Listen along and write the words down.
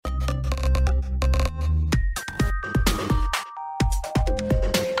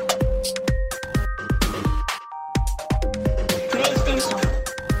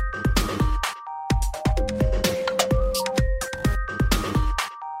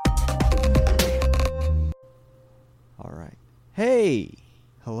Hey!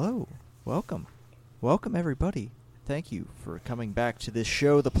 Hello. Welcome. Welcome, everybody. Thank you for coming back to this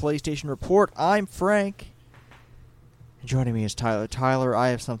show, The PlayStation Report. I'm Frank. And joining me is Tyler. Tyler, I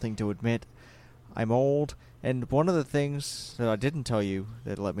have something to admit. I'm old, and one of the things that I didn't tell you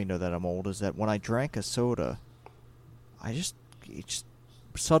that let me know that I'm old is that when I drank a soda, it just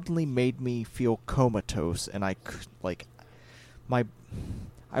suddenly made me feel comatose, and I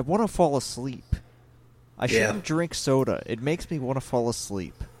want to fall asleep. I shouldn't drink soda. It makes me want to fall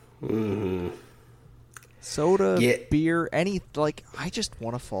asleep. Mm-hmm. Soda, beer, I just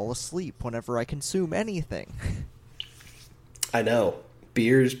want to fall asleep whenever I consume anything. I know.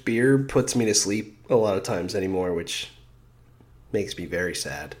 Beer puts me to sleep a lot of times anymore, which makes me very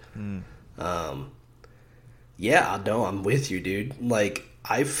sad. Yeah, no, I'm with you, dude. Like,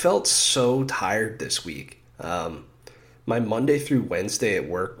 I felt so tired this week. My Monday through Wednesday at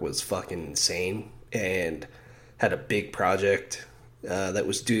work was fucking insane, and had a big project that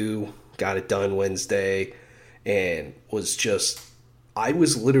was due, got it done Wednesday, and I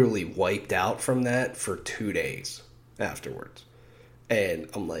was literally wiped out from that for 2 days afterwards. And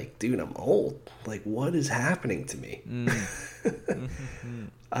I'm like, dude, I'm old. Like, what is happening to me?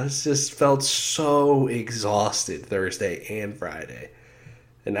 I just felt so exhausted Thursday and Friday.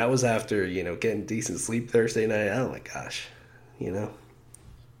 And that was after, getting decent sleep Thursday night. Oh my gosh.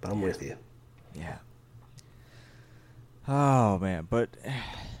 I'm with you. Yeah. Oh, man. But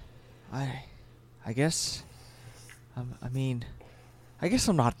I guess, I guess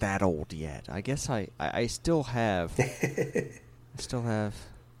I'm not that old yet. I guess I still have... I still have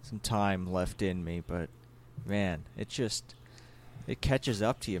some time left in me, but man, it catches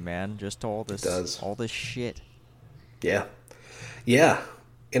up to you, man. Just all this shit. Yeah. Yeah.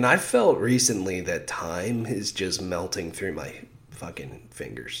 And I felt recently that time is just melting through my fucking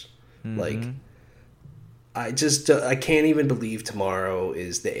fingers. Mm-hmm. Like, I can't even believe tomorrow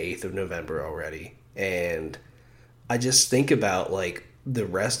is the 8th of November already. And I just think about, like, the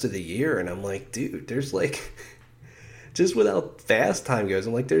rest of the year, and I'm like, dude, there's, like... just with how fast time goes,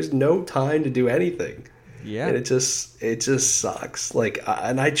 I'm like, there's no time to do anything. Yeah. And it just sucks. Like,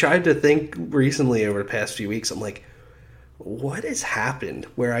 and I tried to think recently over the past few weeks, I'm like, what has happened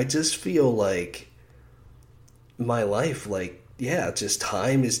where I just feel like my life, like, yeah, just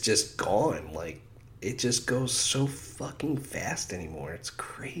time is just gone. Like, it just goes so fucking fast anymore. It's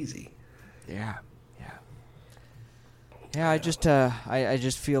crazy. Yeah. Yeah, I just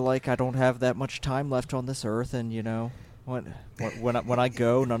feel like I don't have that much time left on this earth, and when I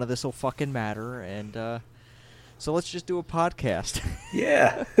go, none of this will fucking matter, and so let's just do a podcast.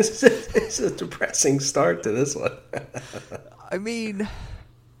 Yeah, it's a depressing start to this one. I mean,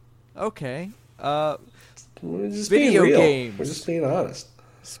 okay, we're just video being real. Games. We're just being honest.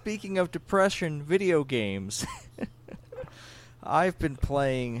 Speaking of depression, video games. I've been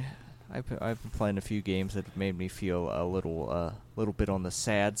playing a few games that have made me feel a little bit on the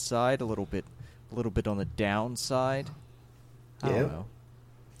sad side, a little bit on the downside. I don't know.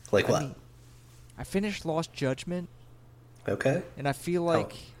 Like what? I finished Lost Judgment. Okay. And I feel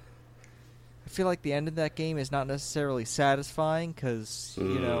like the end of that game is not necessarily satisfying because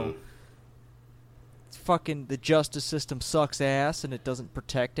it's fucking the justice system sucks ass and it doesn't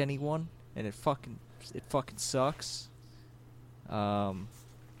protect anyone and it fucking sucks.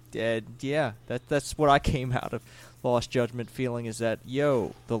 Yeah, that's what I came out of Lost Judgment feeling, is that,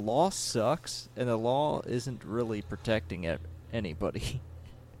 the law sucks, and the law isn't really protecting anybody.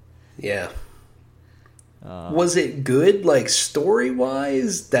 Yeah. Was it good, like,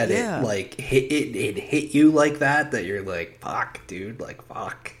 story-wise, that it hit you like that you're like, fuck, dude, like,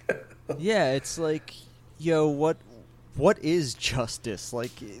 fuck? Yeah, it's like, what is justice?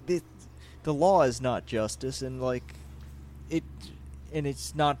 Like, the law is not justice, and, like,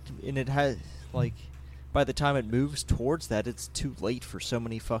 it's not, and it has, like, by the time it moves towards that, it's too late for so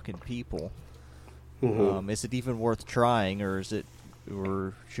many fucking people. Mm-hmm. Is it even worth trying, or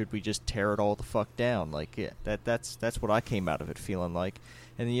should we just tear it all the fuck down? Like, yeah, that's what I came out of it feeling like.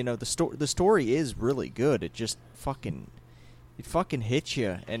 And the story is really good. It just fucking hits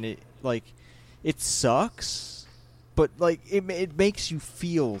you, and it sucks, but like it makes you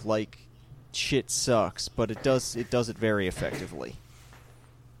feel like shit sucks, but it does it very effectively.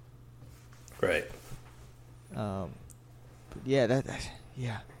 Right. But yeah,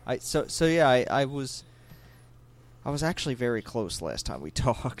 I was actually very close last time we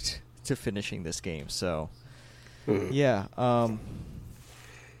talked to finishing this game. So yeah,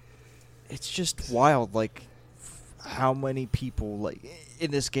 it's just wild, like how many people like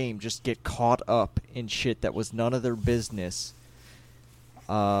in this game just get caught up in shit that was none of their business,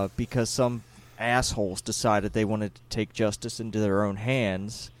 because some assholes decided they wanted to take justice into their own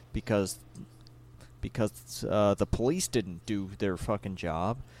hands because the police didn't do their fucking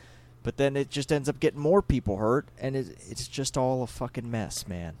job. But then it just ends up getting more people hurt, and it's just all a fucking mess,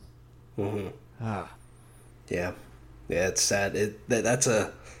 man. Mm-hmm. Ah. Yeah, it's sad. That's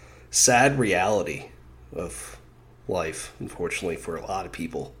a sad reality of life, unfortunately, for a lot of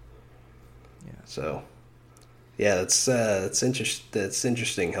people. Yeah. So, yeah, that's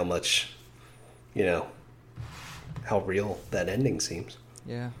interesting how much, how real that ending seems.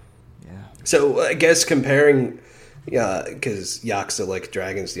 Yeah. Yeah. So I guess comparing, because Yakuza Like a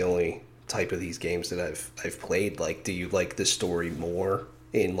Dragon's the only type of these games that I've played. Like, do you like the story more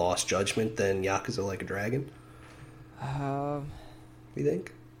in Lost Judgment than Yakuza Like a Dragon? You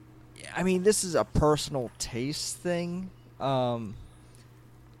think? I mean, this is a personal taste thing. I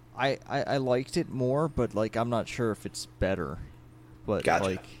liked it more, but like I'm not sure if it's better. But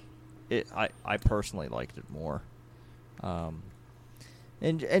Gotcha. I personally liked it more.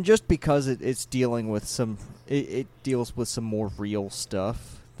 And just because it deals with some more real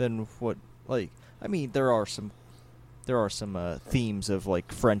stuff than what, like, I mean, there are some themes of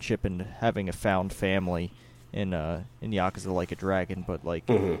like friendship and having a found family in Yakuza Like a Dragon, but like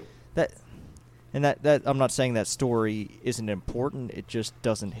that I'm not saying that story isn't important. It just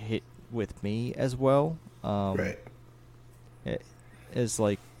doesn't hit with me as well. Right. As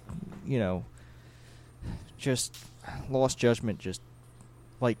like, just Lost Judgment just.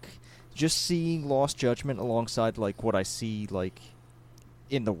 Like, just seeing Lost Judgment alongside, like, what I see, like,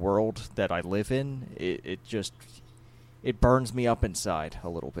 in the world that I live in, it burns me up inside a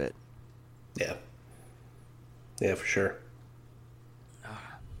little bit. Yeah. Yeah, for sure.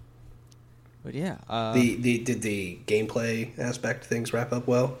 But, yeah. Did the gameplay aspect of things wrap up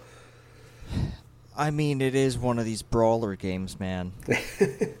well? I mean, it is one of these brawler games, man.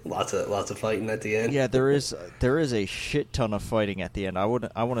 Lots of fighting at the end. Yeah, there is a shit ton of fighting at the end. I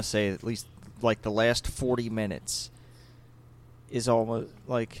want to say at least like the last 40 minutes is almost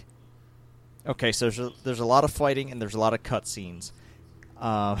like, okay, so there's a lot of fighting and there's a lot of cutscenes.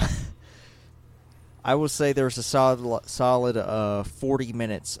 I would say there's a solid 40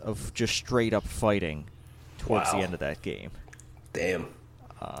 minutes of just straight up fighting towards the end of that game. Damn,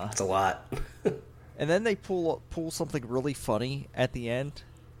 that's a lot. And then they pull something really funny at the end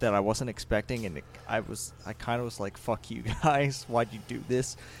that I wasn't expecting, and I kind of was like, "Fuck you guys, why'd you do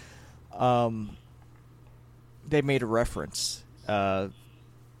this?" They made a reference. Oh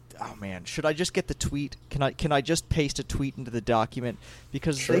man, should I just get the tweet? Can I just paste a tweet into the document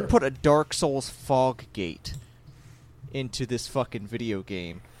because Sure. They put a Dark Souls fog gate into this fucking video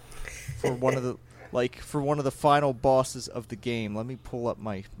game for one of the final bosses of the game. Let me pull up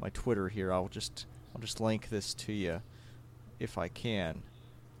my Twitter here. I'll just link this to you if I can.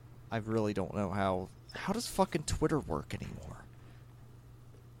 I really don't know how does fucking Twitter work anymore?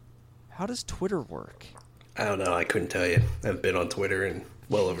 How does Twitter work? I don't know. I couldn't tell you. I haven't been on Twitter in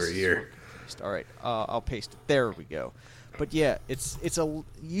well over a year. All right, I'll paste it. There we go. But yeah, it's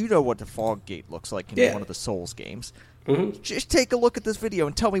what the fog gate looks like in one of the Souls games. Mm-hmm. Just take a look at this video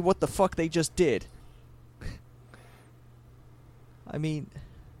and tell me what the fuck they just did. I mean,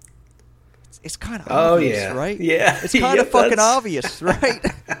 it's kind of obvious, right? Yeah. It's kind of fucking obvious, right?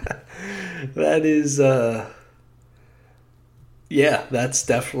 That is, yeah, that's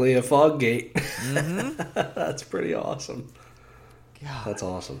definitely a fog gate. Mm-hmm. That's pretty awesome. God. That's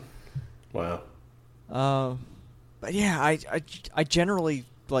awesome. Wow. But yeah, I generally,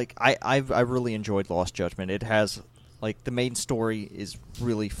 like, I really enjoyed Lost Judgment. It has, like, the main story is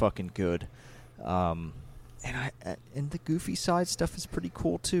really fucking good. And the goofy side stuff is pretty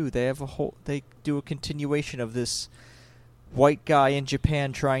cool too. They do a continuation of this white guy in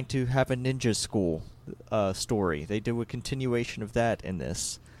Japan trying to have a ninja school story. They do a continuation of that in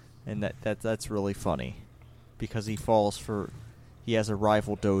this, and that's really funny because he has a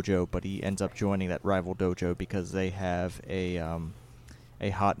rival dojo, but he ends up joining that rival dojo because they have a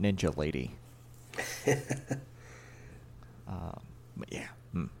hot ninja lady. But yeah,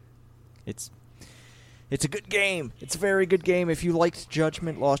 It's a good game. It's a very good game. If you liked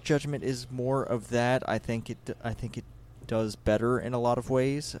Judgment, Lost Judgment is more of that. I think it does better in a lot of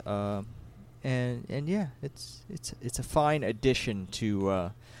ways. And yeah, it's a fine addition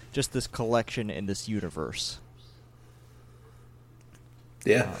to just this collection in this universe.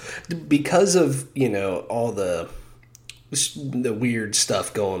 Yeah, because of all the weird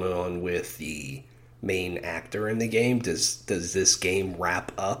stuff going on with the main actor in the game. Does this game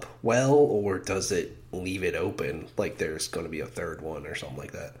wrap up well, or does it leave it open like there's going to be a third one or something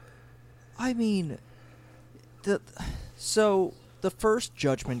like that? I mean, the first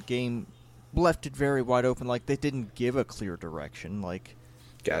Judgment game left it very wide open. Like, they didn't give a clear direction. Like,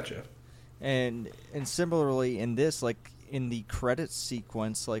 Gotcha. and similarly in this, like in the credits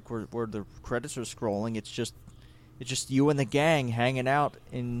sequence, like where the credits are scrolling, it's just you and the gang hanging out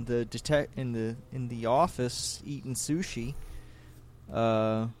in the office eating sushi,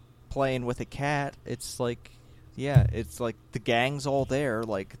 playing with a cat. It's like, yeah, it's like the gang's all there.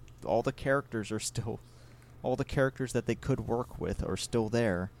 Like, all the characters that they could work with are still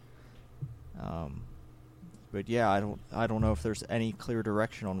there. But yeah, I don't know if there's any clear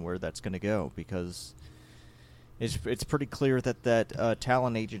direction on where that's going to go, because it's pretty clear that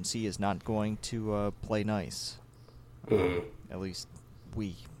talent agency is not going to play nice. At least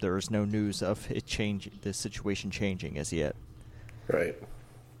there is no news of the situation changing as yet. Right.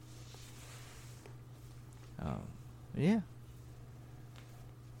 Yeah.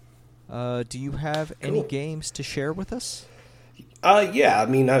 Do you have any games to share with us? Yeah, I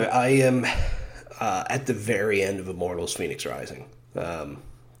mean, I am at the very end of Immortals Phoenix Rising.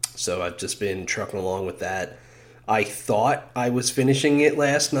 So I've just been trucking along with that. I thought I was finishing it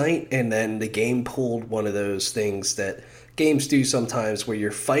last night, and then the game pulled one of those things that games do sometimes, where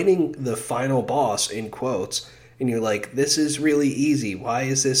you're fighting the final boss, in quotes, and you're like, this is really easy. Why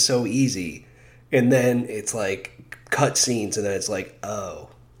is this so easy? And then it's like cutscenes, and then it's like, oh,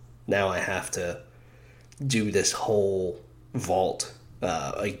 now I have to do this whole vault,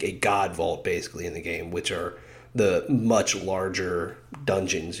 a god vault basically in the game, which are the much larger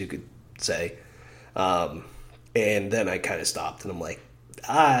dungeons, you could say. And then I kind of stopped, and I'm like,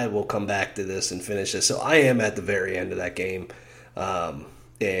 I will come back to this and finish this. So I am at the very end of that game,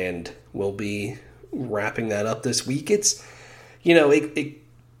 and we'll be wrapping that up this week. It's, the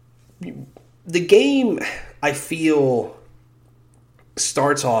game, I feel,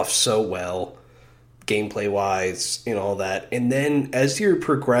 starts off so well, gameplay-wise and all that, and then as you're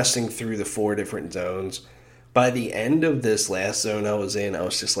progressing through the 4 different zones, by the end of this last zone I was in, I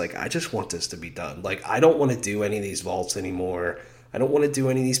was just like, I just want this to be done. Like, I don't want to do any of these vaults anymore. I don't want to do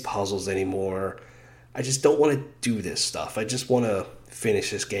any of these puzzles anymore. I just don't want to do this stuff. I just want to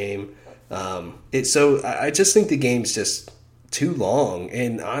finish this game. So I just think the game's just too long,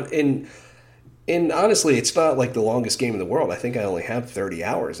 and honestly, it's not like the longest game in the world. I think I only have 30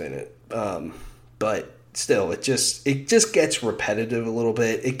 hours in it. But still, it just gets repetitive a little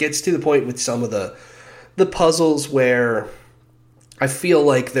bit. It gets to the point with some of the puzzles where I feel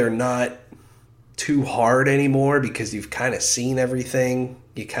like they're not too hard anymore, because you've kind of seen everything.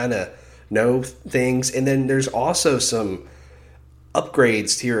 You kind of know things. And then there's also some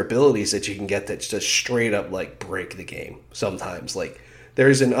upgrades to your abilities that you can get that just straight up like break the game sometimes. Like,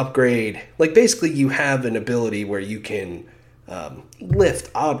 there's an upgrade, like basically you have an ability where you can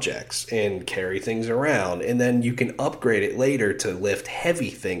lift objects and carry things around, and then you can upgrade it later to lift heavy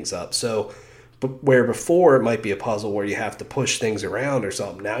things up. So where before it might be a puzzle where you have to push things around or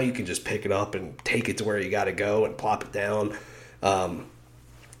something, now you can just pick it up and take it to where you got to go and plop it down.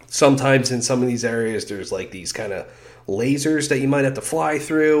 Sometimes in some of these areas there's like these kind of lasers that you might have to fly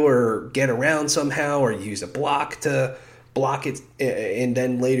through or get around somehow, or use a block to block it, and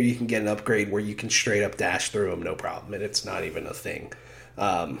then later you can get an upgrade where you can straight up dash through them no problem, and it's not even a thing.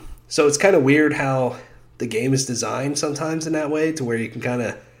 So it's kind of weird how the game is designed sometimes in that way, to where you can kind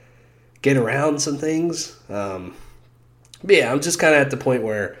of get around some things. But yeah, I'm just kind of at the point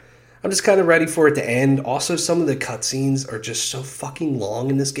where I'm just kind of ready for it to end. Also, some of the cutscenes are just so fucking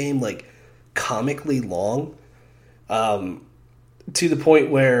long in this game, like comically long, to the point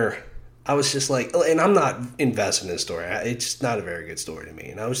where I was just like, and I'm not invested in this story. It's just not a very good story to me.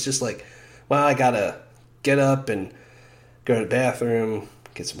 And I was just like, well, I gotta get up and go to the bathroom,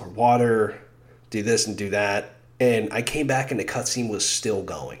 get some more water, do this and do that. And I came back and the cutscene was still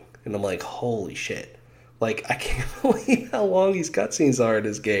going. And I'm like, holy shit. Like, I can't believe how long these cutscenes are in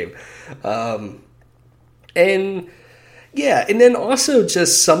this game. And yeah, and then also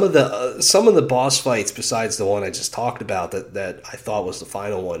just some of the boss fights, besides the one I just talked about that I thought was the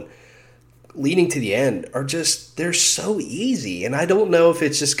final one, leading to the end, are just, they're so easy. And I don't know if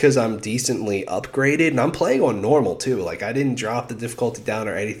it's just because I'm decently upgraded, and I'm playing on normal too. Like, I didn't drop the difficulty down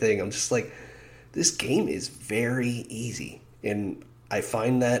or anything. I'm just like, this game is very easy. And I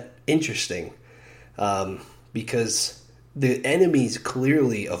find that interesting, because the enemies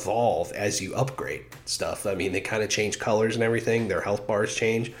clearly evolve as you upgrade stuff. I mean, they kind of change colors and everything. Their health bars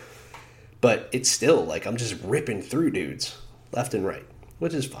change. But it's still, like, I'm just ripping through dudes left and right,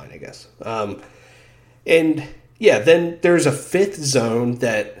 which is fine, I guess. And, yeah, then there's a 5th zone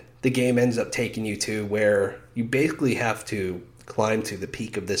that the game ends up taking you to, where you basically have to climb to the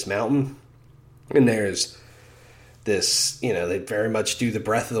peak of this mountain. And there's this, they very much do the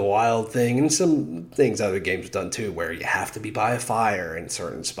Breath of the Wild thing, and some things other games have done too, where you have to be by a fire in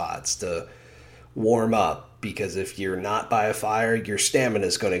certain spots to warm up, because if you're not by a fire, your stamina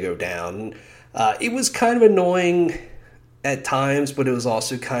is going to go down. It was kind of annoying at times, but it was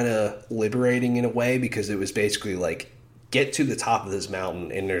also kind of liberating in a way, because it was basically like, get to the top of this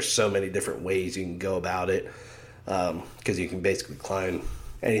mountain, and there's so many different ways you can go about it, because you can basically climb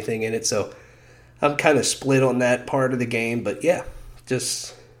anything in it. So I'm kind of split on that part of the game, but yeah,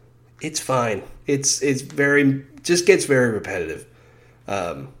 just it's fine. It's very, just gets very repetitive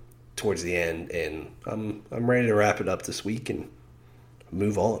towards the end, and I'm ready to wrap it up this week and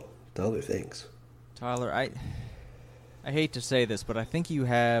move on to other things. Tyler, I hate to say this, but I think you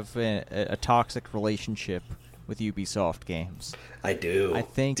have a toxic relationship with Ubisoft games. I do. I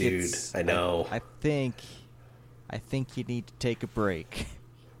think, dude. I know. I think you need to take a break.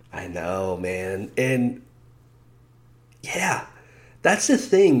 I know, man. And yeah, that's the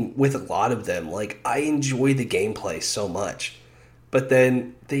thing with a lot of them. Like, I enjoy the gameplay so much, but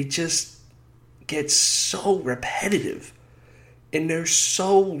then they just get so repetitive, and they're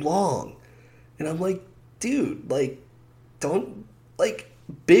so long. And I'm like, dude, like, don't, like,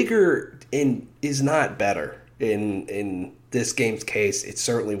 bigger is not better in this game's case. It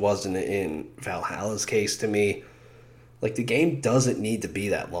certainly wasn't in Valhalla's case to me. Like, the game doesn't need to be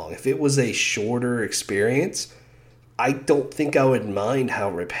that long. If it was a shorter experience, I don't think I would mind how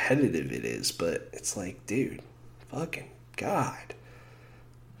repetitive it is. But it's like, dude, fucking God.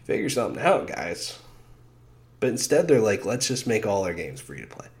 Figure something out, guys. But instead, they're like, let's just make all our games free to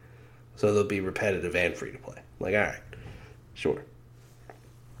play. So they'll be repetitive and free to play. Like, all right, sure.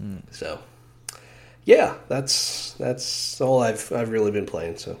 So, yeah, that's all I've really been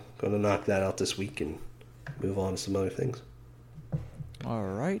playing. So, going to knock that out this week and move on to some other things.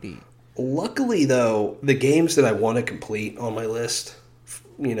 Alrighty. Luckily, though, the games that I want to complete on my list,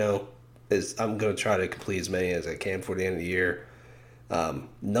 is I'm going to try to complete as many as I can for the end of the year.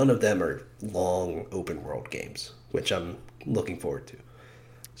 None of them are long open world games, which I'm looking forward to.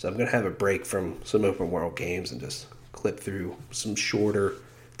 So I'm going to have a break from some open world games and just clip through some shorter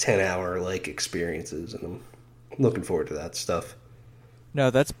 10-hour like experiences, and I'm looking forward to that stuff. No,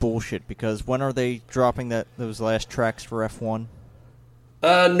 that's bullshit, because when are they dropping those last tracks for F1?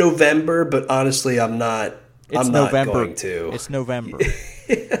 November, but honestly, I'm not going to. It's November.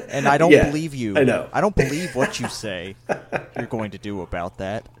 And I don't believe you. I know. I don't believe what you say you're going to do about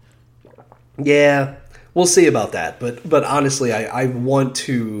that. Yeah, we'll see about that. But honestly, I want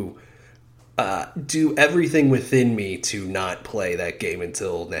to do everything within me to not play that game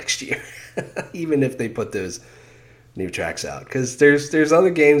until next year, even if they put those new tracks out. Because there's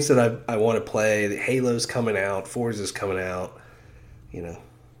other games that I want to play. Halo's coming out. Forza's coming out. Yeah.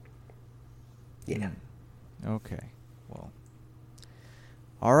 Okay. Well.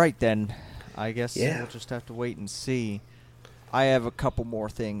 All right, then. I guess we'll just have to wait and see. I have a couple more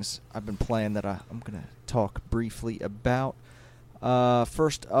things I've been playing that I'm going to talk briefly about.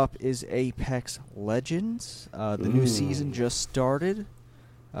 First up is Apex Legends. The new season just started.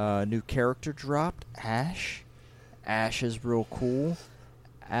 New character dropped, Ash. Ash is real cool.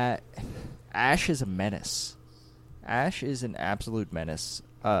 Ash is a menace. Ash is an absolute menace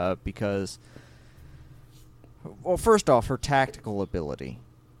because, well, first off, her tactical ability.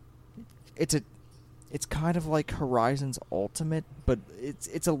 It's kind of like Horizon's Ultimate, but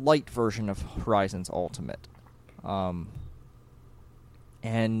it's a light version of Horizon's Ultimate.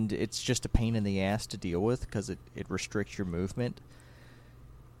 And it's just a pain in the ass to deal with because it restricts your movement.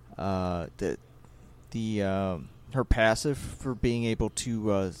 Her passive for being able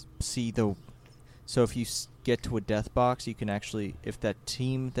to see so if you get to a death box, you can actually, if that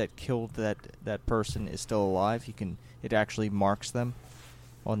team that killed that person is still alive, it actually marks them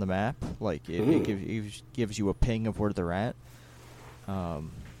on the map. Like it gives you a ping of where they're at. Wow.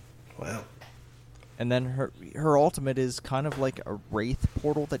 And then her ultimate is kind of like a wraith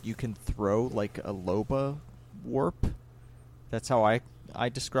portal that you can throw, like a Loba warp. That's how I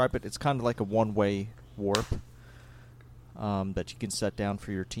describe it. It's kind of like a one-way warp that you can set down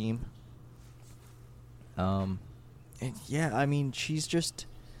for your team. And yeah, I mean, she's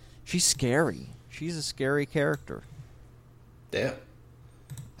scary. She's a scary character. Yeah.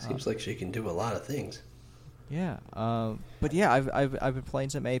 Seems like she can do a lot of things. Yeah. But yeah, I've been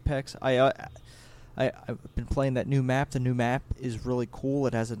playing some Apex. I've been playing that new map. The new map is really cool.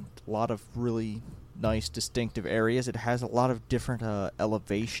 It has a lot of really nice, distinctive areas. It has a lot of different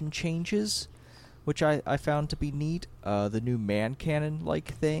elevation changes, which I found to be neat. The new man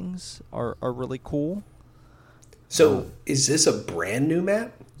cannon-like things are really cool. So, is this a brand new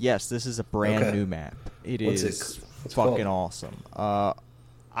map? Yes, this is a brand new map. What's it What's it fucking called? awesome.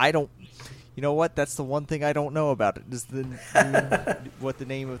 I don't. You know what? That's the one thing I don't know about it. Is the what the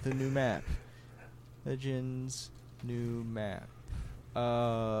name of the new map? Legends new map.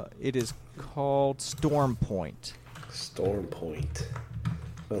 It is called Storm Point. Storm Point.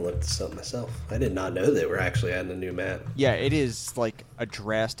 I looked this up myself. I did not know they were actually adding a new map. Yeah, it is like a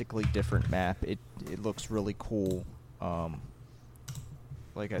drastically different map. It looks really cool.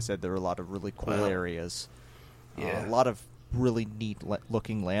 Like I said, there are a lot of really cool areas. Yeah. A lot of really neat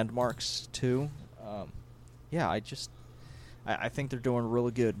looking landmarks too. Yeah, I think they're doing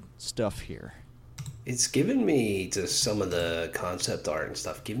really good stuff here. It's given me, to some of the concept art and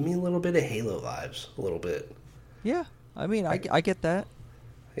stuff, giving me a little bit of Halo vibes. A little bit. Yeah, I mean, I get that.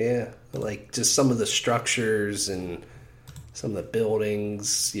 Yeah. Like, just some of the structures and some of the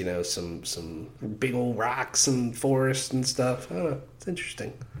buildings, you know, some big old rocks and forests and stuff. I don't know. It's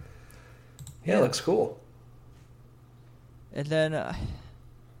interesting. Yeah, it looks cool. And then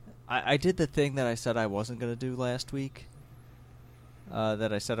I did the thing that I said I wasn't going to do last week.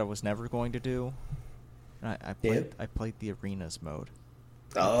 That I said I was never going to do. And I played the Arenas mode.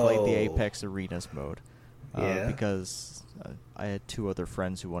 Oh. I played the Apex Arenas mode. Yeah. Because I had two other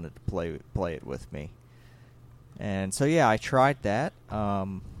friends who wanted to play it with me. And so, yeah, I tried that.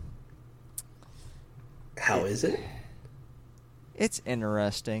 How is it? It's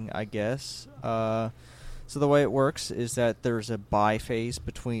interesting, I guess. So the way it works is that there's a buy phase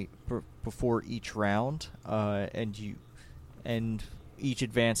before each round, and each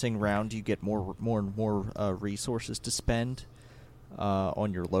advancing round you get more and more resources to spend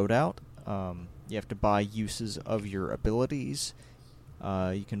on your loadout. You have to buy uses of your abilities.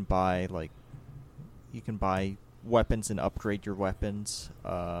 You can buy weapons and upgrade your weapons.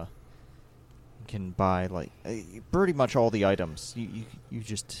 You can buy pretty much all the items. You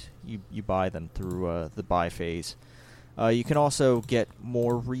buy them through the buy phase. You can also get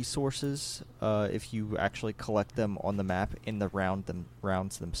more resources if you actually collect them on the map in the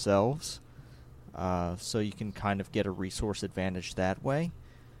rounds themselves. So you can kind of get a resource advantage that way.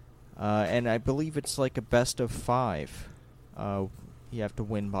 And I believe it's like a best of 5. You have to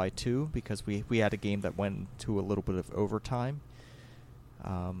win by 2 because we had a game that went to a little bit of overtime.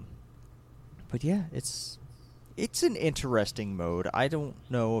 But yeah, it's an interesting mode. I don't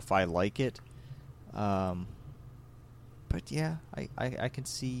know if I like it. But yeah, I can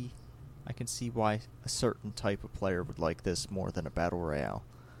see why a certain type of player would like this more than a battle royale.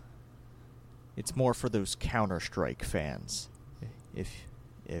 It's more for those Counter-Strike fans.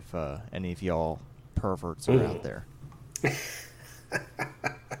 If any of y'all perverts are out there.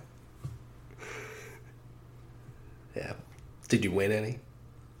 Yeah. Did you win any?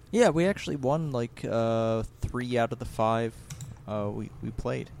 Yeah, we actually won 3 out of the 5 we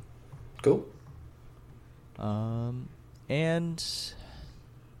played. Cool. And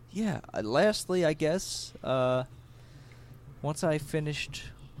yeah, lastly, I guess once I finished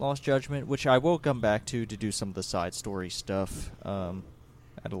Lost Judgment, which I will come back to do some of the side story stuff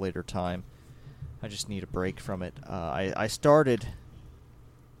at a later time. I just need a break from it. I started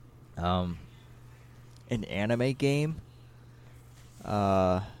an anime game,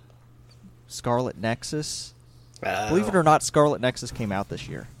 Scarlet Nexus. Believe it or not, Scarlet Nexus came out this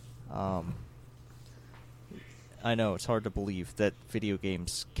year. I know, it's hard to believe that video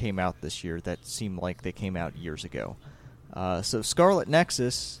games came out this year that seem like they came out years ago. So Scarlet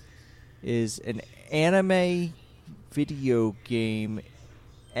Nexus is an anime video game,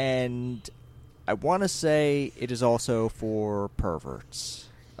 and I want to say it is also for perverts.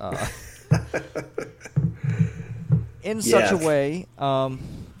 In such a way,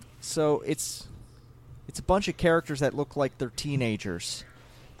 so it's a bunch of characters that look like they're teenagers,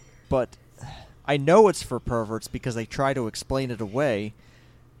 but I know it's for perverts because they try to explain it away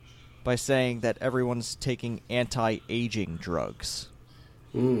by saying that everyone's taking anti-aging drugs.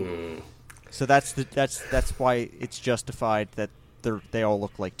 So that's why it's justified that they all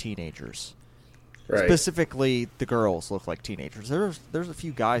look like teenagers. Right. Specifically, the girls look like teenagers. There's a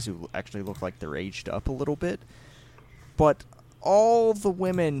few guys who actually look like they're aged up a little bit, but all the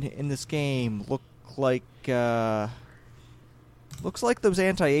women in this game look like looks like those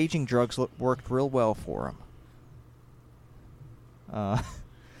anti-aging drugs worked real well for them.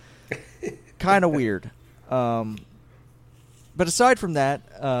 Kind of weird. But aside from that,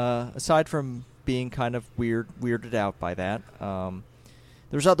 aside from being kind of weirded out by that,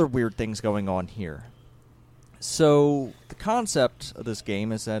 there's other weird things going on here. So the concept of this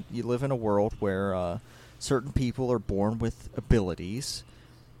game is that you live in a world where certain people are born with abilities,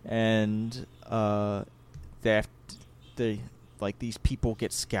 and these people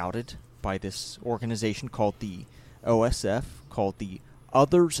get scouted by this organization called the OSF called the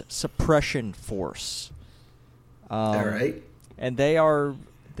Others Suppression Force. All right. And they're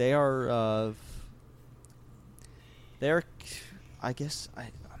I guess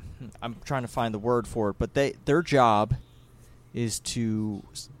I'm trying to find the word for it, but their job is to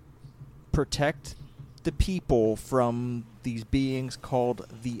protect the people from these beings called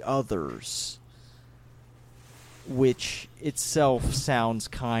the Others, which itself sounds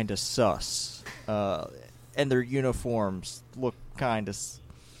kind of sus. And their uniforms look kind of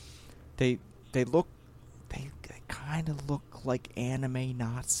they kind of look like anime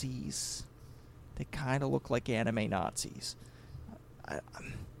Nazis. They kind of look like anime Nazis.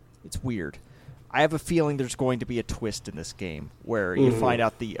 It's weird. I have a feeling there's going to be a twist in this game where you find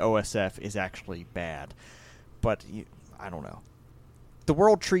out the OSF is actually bad. But I don't know. The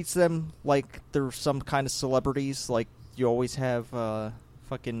world treats them like they're some kind of celebrities. Like you always have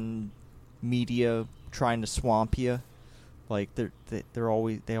fucking media trying to swamp you. Like they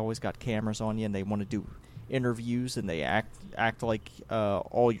always got cameras on you and they want to do interviews and they act like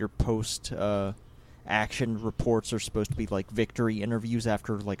all your post action reports are supposed to be like victory interviews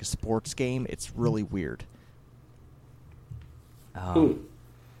after like a sports game. It's really weird. But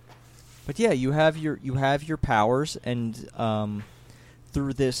yeah, you have your powers, and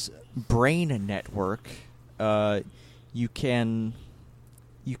through this brain network, you can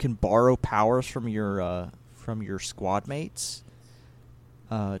borrow powers from your squad mates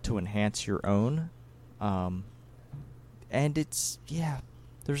to enhance your own. And it's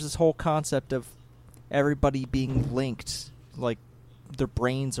there's this whole concept of everybody being linked, like their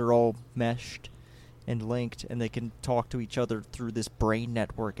brains are all meshed and linked, and they can talk to each other through this brain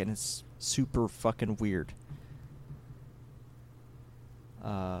network, and it's super fucking weird.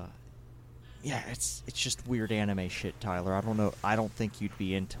 It's just weird anime shit, Tyler. I don't know. I don't think you'd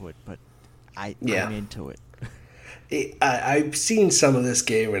be into it, but I'm into it. I've seen some of this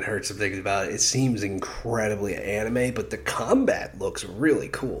game and heard some things about it. It seems incredibly anime, but the combat looks really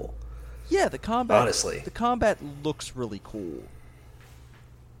cool. Yeah, the combat. Honestly, the combat looks really cool.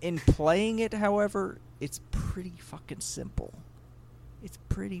 In playing it, however, it's pretty fucking simple. It's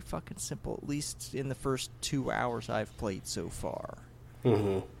pretty fucking simple, at least in the first 2 hours I've played so far.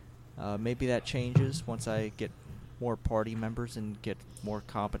 Maybe that changes once I get more party members and get more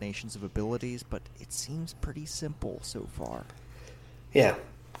combinations of abilities, but it seems pretty simple so far. Yeah,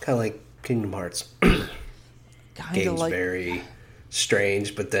 kind of like Kingdom Hearts. Game's like, very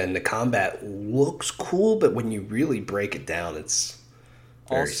strange, but then the combat looks cool, but when you really break it down, it's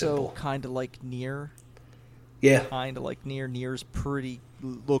very simple. Also kind of like Nier. Yeah. Kind of like Nier. Nier's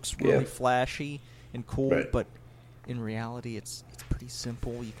looks really flashy and cool, but in reality it's pretty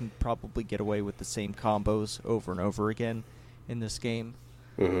simple. You can probably get away with the same combos over and over again in this game.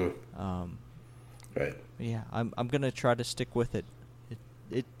 Right. Yeah, I'm gonna try to stick with it.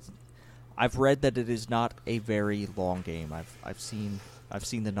 I've read that it is not a very long game. I've seen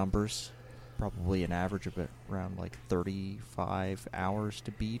the numbers, probably an average of around like 35 hours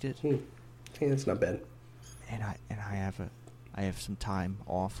to beat it. Yeah, that's not bad. And I have some time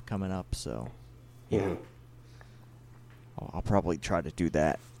off coming up, so I'll probably try to do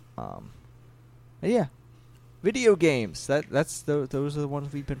that. Yeah, video games. Those are the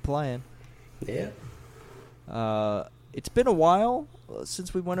ones we've been playing. Yeah. It's been a while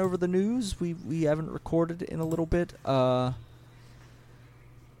since we went over the news. We haven't recorded in a little bit.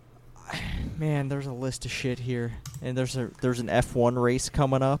 Man, there's a list of shit here, and there's an F1 race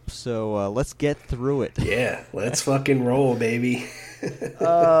coming up. So let's get through it. Yeah, let's fucking roll, baby.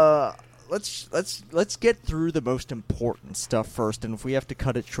 Let's get through the most important stuff first, and if we have to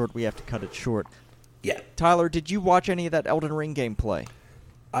cut it short, we have to cut it short. Yeah. Tyler, did you watch any of that Elden Ring gameplay?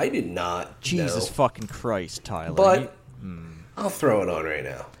 I did not. Jesus fucking Christ, Tyler. But I'll throw it on right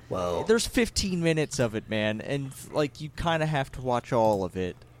now. Well, there's 15 minutes of it, man, and like you kind of have to watch all of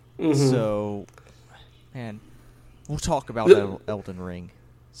it. So, man, we'll talk about Elden Ring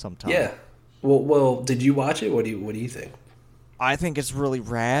sometime. Yeah. Well, did you watch it? What do you think? I think it's really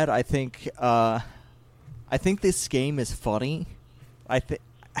rad. I think this game is funny.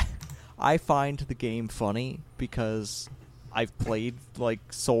 I find the game funny because I've played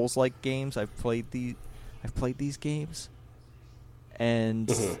like Souls-like games. I've played these games,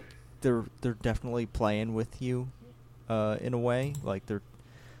 and they're definitely playing with you in a way. Like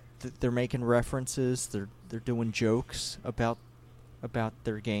they're making references. They're doing jokes about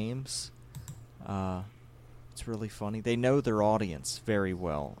their games. It's really funny. They know their audience very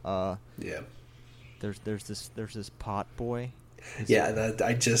well. Yeah. There's this pot boy.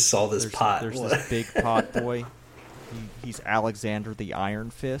 I just saw this pot. There's this big pot boy. He's Alexander the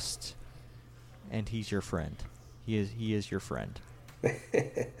Iron Fist, and he's your friend. He is your friend.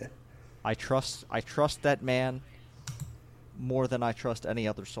 I trust that man more than I trust any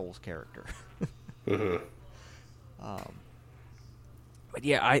other Souls character. Mm-hmm. But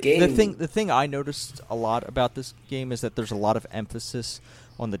yeah, the thing I noticed a lot about this game is that there's a lot of emphasis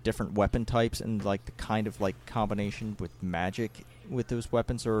on the different weapon types and like the kind of like combination with magic with those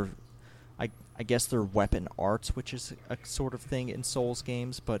weapons, or I guess they're weapon arts, which is a sort of thing in Souls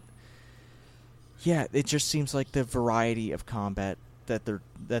games. But yeah, it just seems like the variety of combat that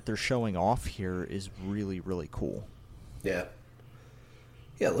they're showing off here is really, really cool. Yeah.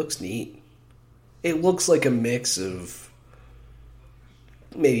 Yeah, it looks neat. It looks like a mix of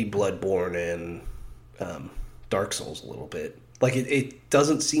maybe Bloodborne and Dark Souls a little bit. Like, it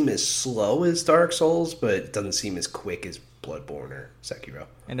doesn't seem as slow as Dark Souls, but it doesn't seem as quick as Bloodborne or Sekiro.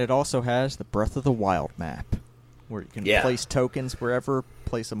 And it also has the Breath of the Wild map, where you can place tokens wherever,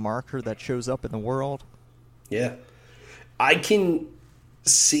 place a marker that shows up in the world. Yeah. I can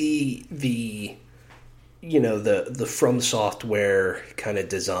see the From Software kind of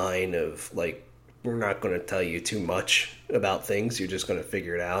design of, like, we're not going to tell you too much about things. You're just going to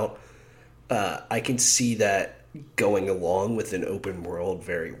figure it out. I can see that going along with an open world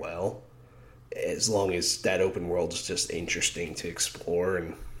very well, as long as that open world is just interesting to explore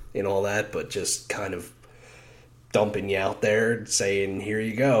and all that, but just kind of dumping you out there and saying, here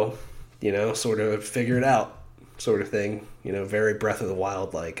you go, sort of figure it out sort of thing. Very Breath of the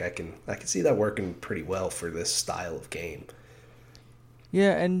Wild like. I can see that working pretty well for this style of game.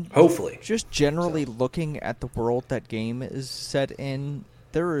 Yeah, and hopefully, just generally looking at the world that game is set in,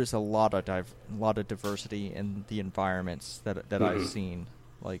 there is a lot of diversity in the environments that I've seen.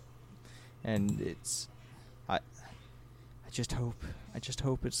 Like, and it's, I just hope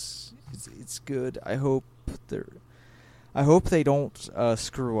it's good. I hope they don't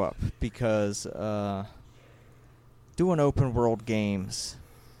screw up, because doing open world games,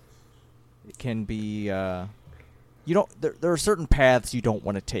 it can be. There are certain paths you don't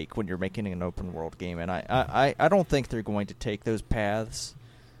want to take when you're making an open world game, and I don't think they're going to take those paths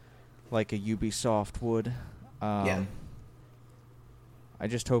like a Ubisoft would. Yeah. I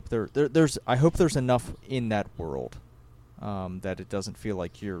just hope there's enough in that world that it doesn't feel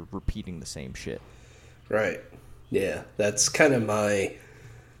like you're repeating the same shit. Right. Yeah, that's kind of my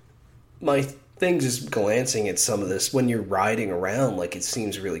thing, just glancing at some of this. When you're riding around, like, it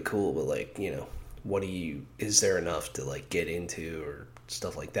seems really cool, but, like, is there enough to, like, get into or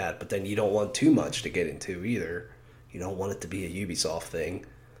stuff like that? But then you don't want too much to get into either. You don't want it to be a Ubisoft thing.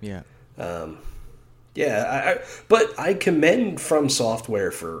 Yeah. But I commend From Software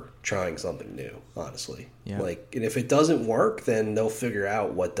for trying something new, honestly. Yeah. Like, and if it doesn't work, then they'll figure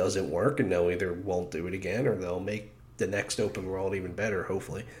out what doesn't work, and they'll either won't do it again, or they'll make the next open world even better,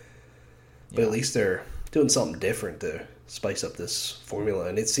 hopefully. But at least they're doing something different to spice up this formula.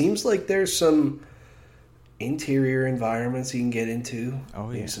 And it seems like there's some interior environments you can get into. Oh,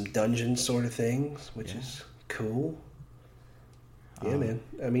 yeah. Maybe some dungeon sort of things, which is cool. Yeah, man.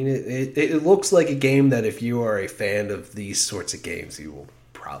 I mean, it looks like a game that if you are a fan of these sorts of games, you will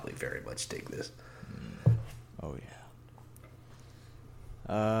probably very much dig this. Oh,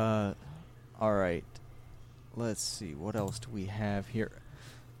 yeah. All right. Let's see. What else do we have here?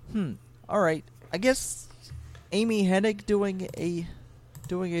 All right. I guess Amy Hennig doing a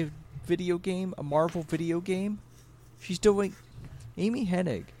video game, a Marvel video game. Amy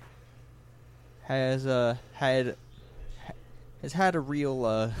Hennig has had a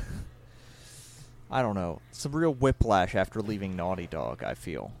real I don't know, some real whiplash after leaving Naughty Dog, I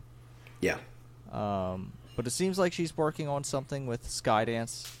feel. Yeah. But it seems like she's working on something with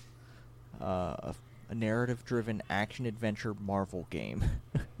Skydance, a narrative-driven action-adventure Marvel game,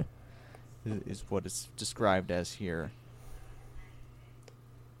 is what it's described as here.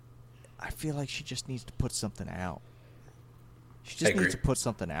 I feel like she just needs to put something out. She just needs to put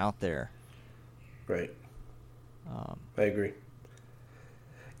something out there. Right. I agree.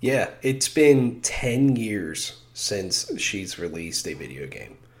 Yeah, it's been 10 years since she's released a video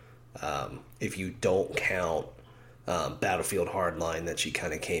game. If you don't count Battlefield Hardline, that she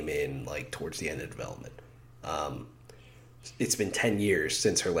kind of came in like towards the end of development. It's been 10 years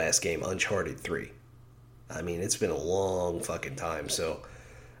since her last game, Uncharted 3. I mean, it's been a long fucking time. So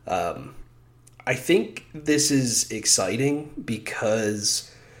I think this is exciting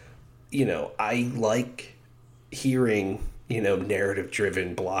because, I like hearing,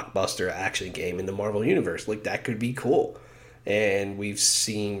 narrative-driven blockbuster action game in the Marvel Universe. Like, that could be cool. And we've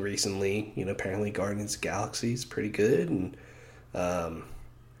seen recently, apparently Guardians of the Galaxy is pretty good. And,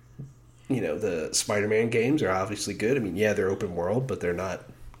 the Spider-Man games are obviously good. I mean, yeah, they're open world, but they're not,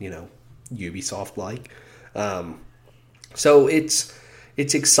 Ubisoft-like. So it's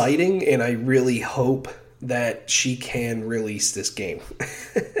exciting, and I really hope that she can release this game.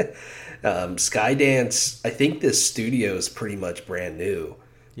 Skydance, I think this studio is pretty much brand new,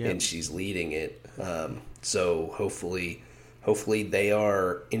 and she's leading it. So hopefully they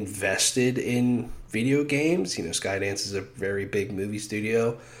are invested in video games. You know, Skydance is a very big movie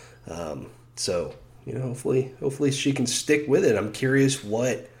studio. So, you know, hopefully she can stick with it. I'm curious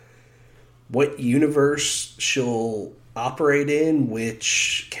what universe she'll operate in,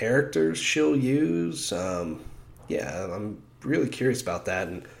 which characters she'll use. Yeah, I'm really curious about that.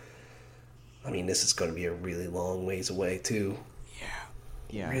 And I mean, this is going to be a really long ways away too.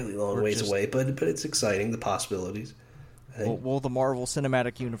 Yeah, really long ways away. But it's exciting, the possibilities. Will the Marvel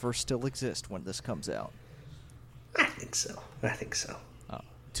Cinematic Universe still exist when this comes out? I think so. Oh,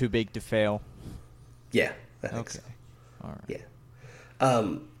 too big to fail? Yeah, I think so. All right.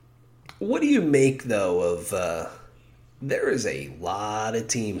 Yeah. What do you make, though, of... there is a lot of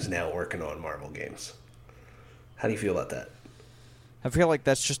teams now working on Marvel games. How do you feel about that? I feel like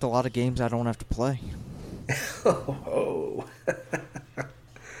that's just a lot of games I don't have to play. Oh.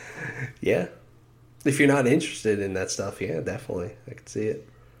 Yeah. If you're not interested in that stuff, yeah, definitely. I can see it.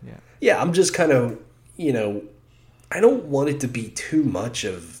 Yeah. Yeah, I'm just kind of, you know, I don't want it to be too much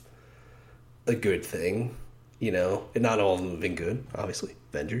of a good thing, you know. And not all of them have been good, obviously.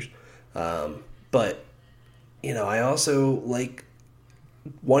 Avengers. But, you know, I also like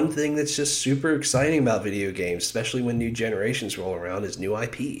one thing that's just super exciting about video games, especially when new generations roll around, is new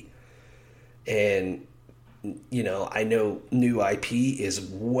IP. And, you know, I know new IP is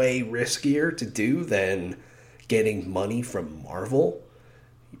way riskier to do than getting money from Marvel,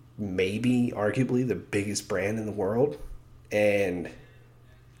 maybe arguably the biggest brand in the world. And,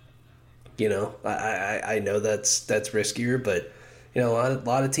 you know, I know that's riskier, but, you know, a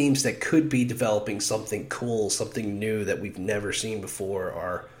lot of teams that could be developing something cool, something new that we've never seen before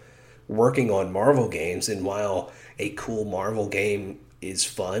are working on Marvel games. And while a cool Marvel game is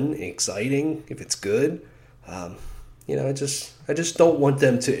fun and exciting, if it's good, you know, I just don't want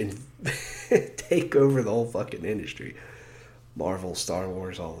them to take over the whole fucking industry. Marvel, Star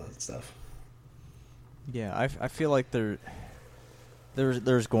Wars, all that stuff. Yeah, I feel like there's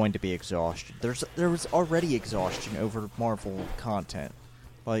going to be exhaustion. There was already exhaustion over Marvel content.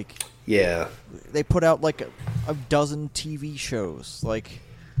 Like, yeah, they put out like a dozen TV shows. Like,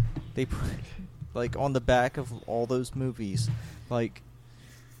 they like on the back of all those movies. Like,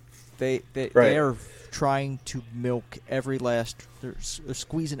 they are trying to milk every last. They're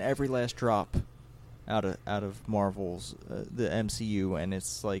squeezing every last drop out of Marvel's the MCU, and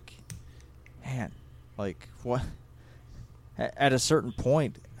it's like, man, like what? At a certain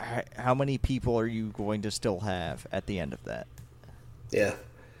point, how many people are you going to still have at the end of that? Yeah.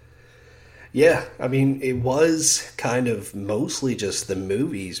 Yeah, I mean, it was kind of mostly just the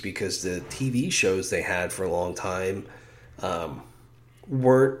movies, because the TV shows they had for a long time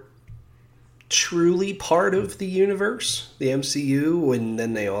weren't truly part of the universe, the MCU, and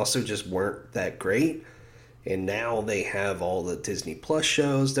then they also just weren't that great. And now they have all the Disney Plus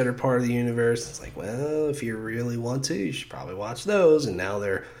shows that are part of the universe. It's like, well, if you really want to, you should probably watch those. And now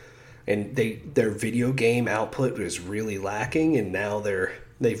their video game output was really lacking, and now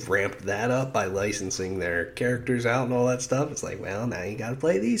they've ramped that up by licensing their characters out and all that stuff. It's like, well, now you got to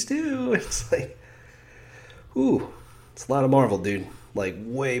play these too. It's like, ooh, it's a lot of Marvel, dude. Like,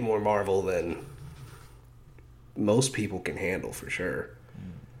 way more Marvel than most people can handle, for sure.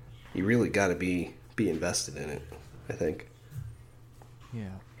 You really got to be invested in it, I think.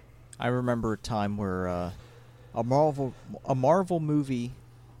 Yeah, I remember a time where a Marvel movie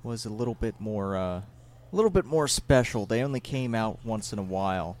was a little bit more special. They only came out once in a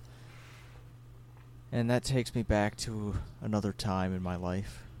while, and that takes me back to another time in my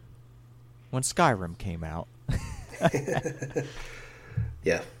life when Skyrim came out.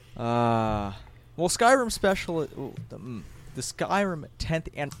 Yeah. Well, Skyrim special, the Skyrim 10th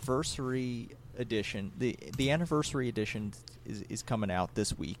anniversary edition, the anniversary edition is coming out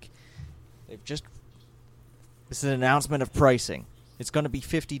this week. This is an announcement of pricing. It's going to be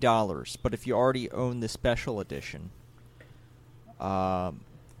 $50, but if you already own the special edition, the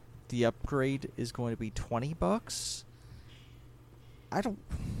upgrade is going to be $20. I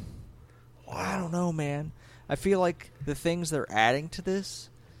don't know, man. I feel like the things they're adding to this,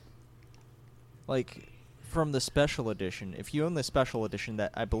 like from the special edition, if you own the special edition,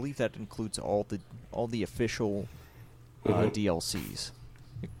 that I believe that includes all the official DLCs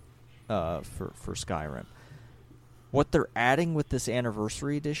for Skyrim. What they're adding with this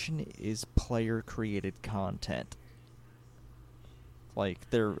anniversary edition is player created content. Like,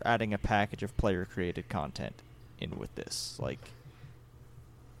 they're adding a package of player-created content in with this. Like,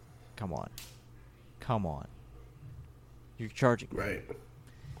 come on. Come on. You're charging. Right.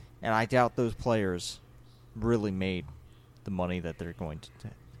 And I doubt those players really made the money that they're going to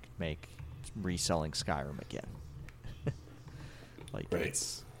make reselling Skyrim again. Like, right.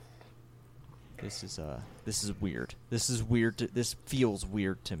 This is weird. This is weird. This feels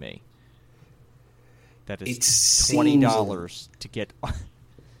weird to me. That is $20 to get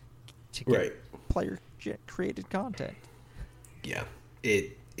right. player created content. Yeah,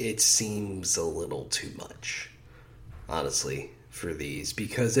 it seems a little too much, honestly, for these,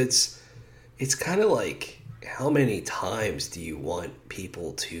 because it's kind of like, how many times do you want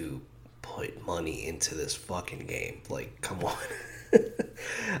people to put money into this fucking game? Like, come on.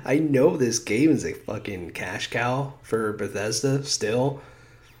 I know this game is a fucking cash cow for Bethesda still.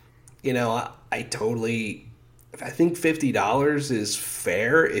 You know, I think $50 is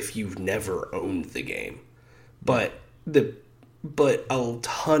fair if you've never owned the game. But a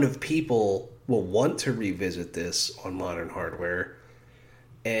ton of people will want to revisit this on modern hardware,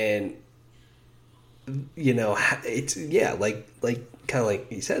 and you know, it's like kind of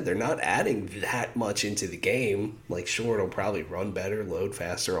like you said, they're not adding that much into the game. Like, sure, it'll probably run better, load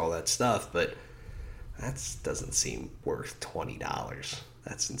faster, all that stuff, but that doesn't seem worth $20.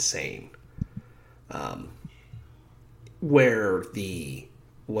 That's insane. Where the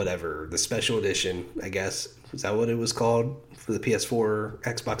special edition, I guess, is that what it was called for the PS4,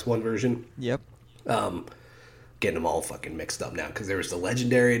 Xbox One version? Yep. Getting them all fucking mixed up now, because there was the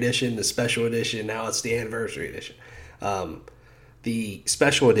Legendary Edition, the Special Edition, now it's the Anniversary Edition. The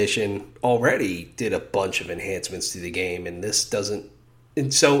Special Edition already did a bunch of enhancements to the game, and this doesn't.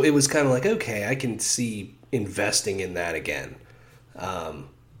 And so it was kind of like, okay, I can see investing in that again.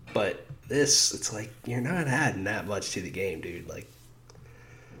 But this, it's like, you're not adding that much to the game, dude. Like,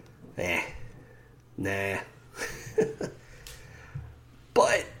 nah.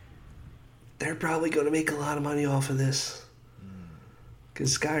 But they're probably going to make a lot of money off of this,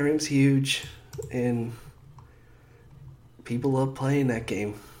 because Skyrim's huge, and people love playing that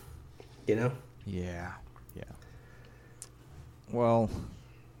game, you know? Yeah. Well,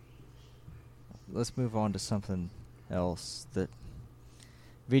 let's move on to something else that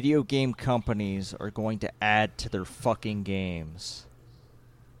video game companies are going to add to their fucking games.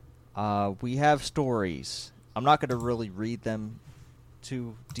 We have stories. I'm not going to really read them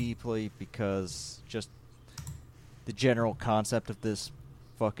too deeply, because just the general concept of this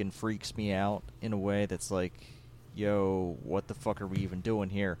fucking freaks me out in a way that's like, yo, what the fuck are we even doing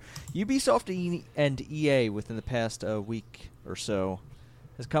here? Ubisoft and EA within the past week or so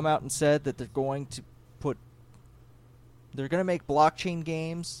has come out and said that they're going to make blockchain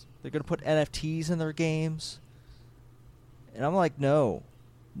games. They're going to put NFTs in their games. And I'm like, no,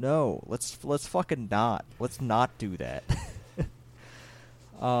 let's fucking not. Let's not do that.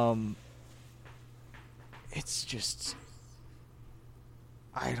 It's just,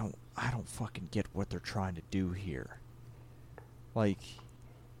 I don't fucking get what they're trying to do here. Like,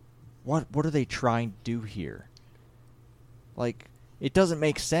 what are they trying to do here? Like, it doesn't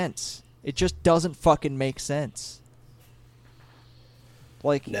make sense. It just doesn't fucking make sense.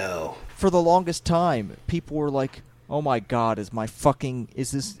 Like, no. For the longest time, people were like, "Oh my god, is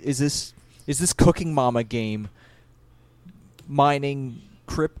this Cooking Mama game mining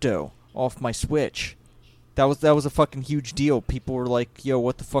crypto off my Switch?" That was a fucking huge deal. People were like, "Yo,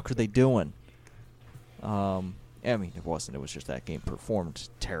 what the fuck are they doing?" I mean, it wasn't. It was just that game performed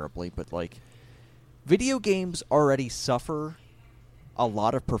terribly. But, like, video games already suffer a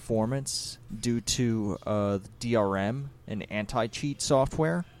lot of performance due to DRM and anti-cheat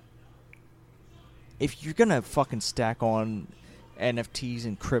software. If you're gonna fucking stack on NFTs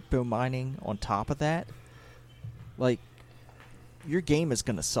and crypto mining on top of that, like, your game is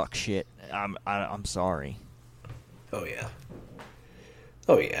gonna suck shit. I'm sorry. Oh yeah.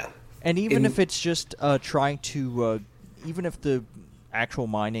 And even if it's just trying to, even if the actual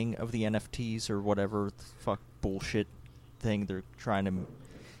mining of the NFTs or whatever the fuck bullshit thing they're trying to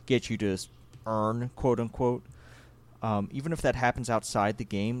get you to earn, quote unquote, even if that happens outside the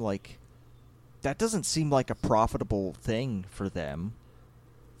game, like, that doesn't seem like a profitable thing for them,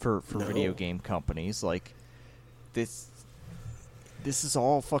 for No. video game companies. Like, this is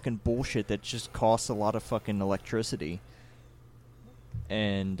all fucking bullshit that just costs a lot of fucking electricity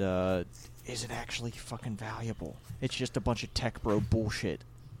and isn't actually fucking valuable. It's just a bunch of tech bro bullshit.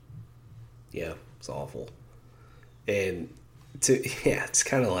 Yeah, it's awful. And it's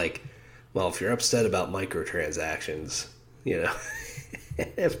kind of like, well, if you're upset about microtransactions, you know,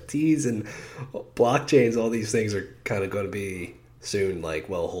 NFTs and blockchains, all these things are kind of going to be soon, like,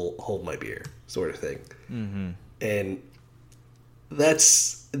 well, hold my beer, sort of thing. Mm-hmm. And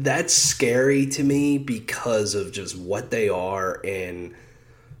that's scary to me because of just what they are and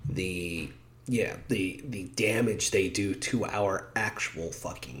the damage they do to our actual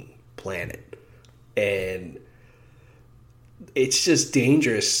fucking planet. And it's just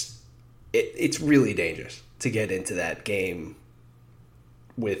dangerous. It's really dangerous to get into that game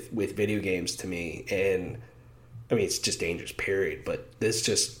with video games to me. And I mean, it's just dangerous, period. But this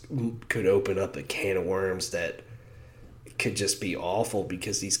just could open up a can of worms that could just be awful,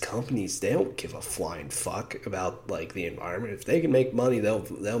 because these companies, they don't give a flying fuck about like the environment. If they can make money,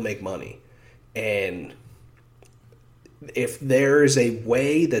 they'll make money. And if there's a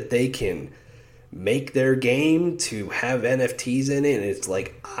way that they can make their game to have NFTs in it, and it's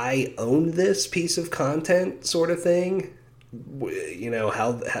like, I own this piece of content sort of thing, you know,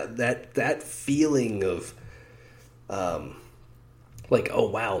 how that feeling of like, oh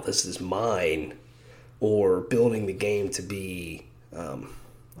wow, this is mine, or building the game to be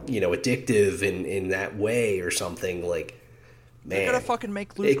you know, addictive in that way or something, like, man, they're gonna fucking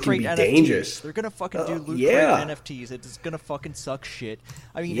make Loot Crate NFTs. Dangerous. They're gonna fucking do Loot yeah. Crate NFTs. It's gonna fucking suck shit.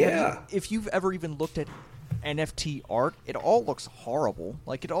 I mean, yeah. if you've ever even looked at NFT art, it all looks horrible.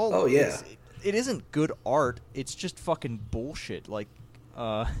 Like, it all. Oh yeah. It isn't good art. It's just fucking bullshit. Like,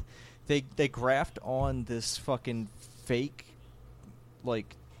 they graft on this fucking fake,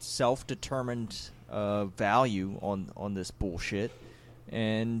 like, self-determined value on this bullshit,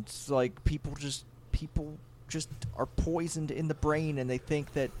 and like people just are poisoned in the brain, and they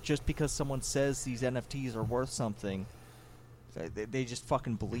think that just because someone says these NFTs are worth something, they just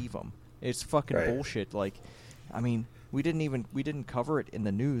fucking believe them. It's fucking bullshit. Like, I mean, we didn't cover it in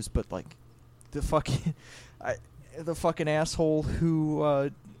the news, but like the fucking asshole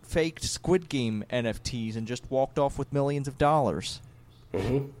who faked Squid Game NFTs and just walked off with millions of dollars.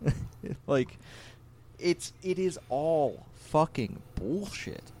 Mm-hmm. Like, it is all fucking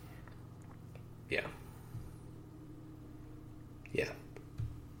bullshit. Yeah.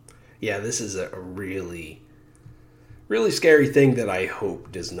 Yeah, this is a really, really scary thing that I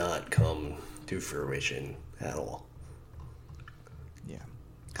hope does not come to fruition at all. Yeah.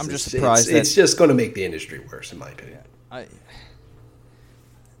 I'm just surprised it's just going to make the industry worse, in my opinion. Yeah,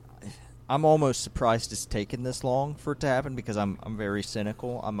 I'm almost surprised it's taken this long for it to happen, because I'm very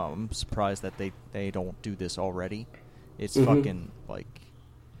cynical. I'm surprised that they don't do this already. It's fucking like,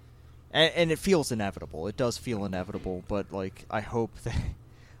 and it feels inevitable. It does feel inevitable, but like I hope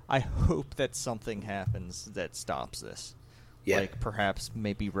that something happens that stops this. Yeah. Like perhaps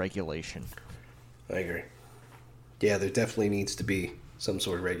maybe regulation. I agree. Yeah, there definitely needs to be some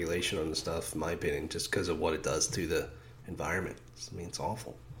sort of regulation on the stuff, in my opinion, just because of what it does to the environment. I mean, it's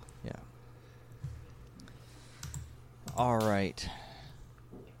awful. Yeah. All right.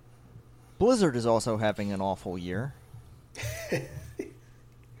 Blizzard is also having an awful year.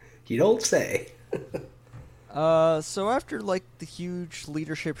 You don't say. So after like the huge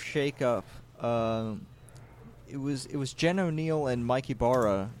leadership shakeup, it was Jen O'Neill and Mike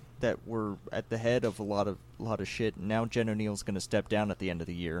Ibarra that were at the head of a lot of shit. And now Jen O'Neill's going to step down at the end of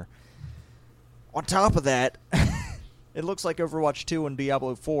the year. On top of that, it looks like Overwatch 2 and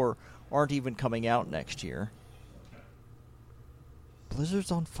Diablo 4 aren't even coming out next year.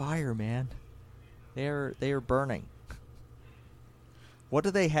 Blizzard's on fire, man. They are burning. What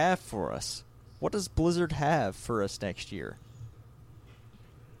do they have for us? What does Blizzard have for us next year?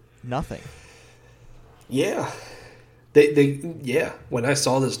 Nothing. Yeah. They when I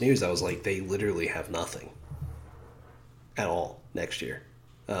saw this news, I was like, they literally have nothing at all next year.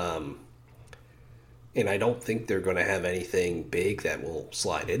 And I don't think they're going to have anything big that will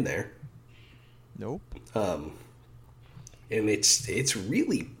slide in there. Nope. And it's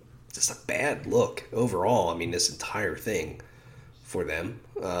really just a bad look overall. I mean, this entire thing for them,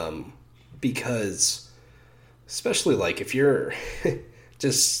 because especially like if you're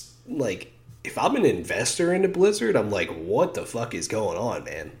just like, if I'm an investor into Blizzard, I'm like, what the fuck is going on,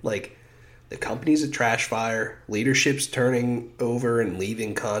 man? Like, the company's a trash fire, leadership's turning over and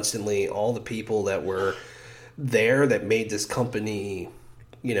leaving constantly. All the people that were there that made this company,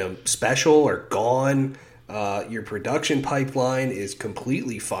 you know, special are gone. Your production pipeline is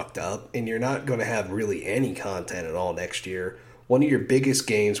completely fucked up, and you're not going to have really any content at all next year. One of your biggest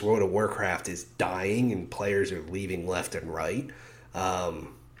games, World of Warcraft, is dying, and players are leaving left and right.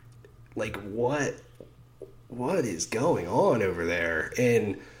 Like, what is going on over there?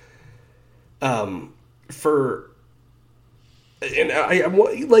 And I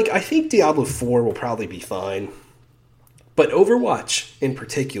think Diablo 4 will probably be fine, but Overwatch in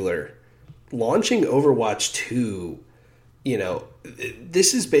particular, launching Overwatch 2, you know,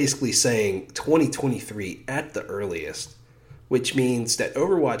 this is basically saying 2023 at the earliest, which means that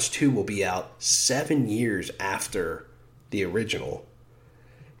Overwatch 2 will be out 7 years after the original.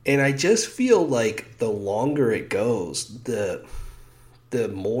 And I just feel like the longer it goes, the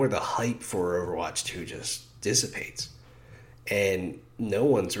more the hype for Overwatch 2 just dissipates. And no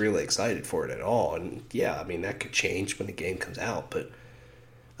one's really excited for it at all. And yeah, I mean, that could change when the game comes out. But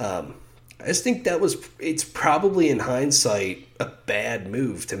I just think it's probably in hindsight a bad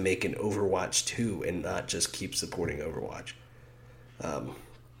move to make an Overwatch 2 and not just keep supporting Overwatch.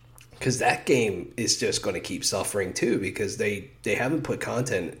 Because that game is just going to keep suffering too, because they haven't put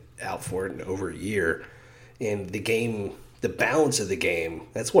content out for it in over a year. And the balance of the game,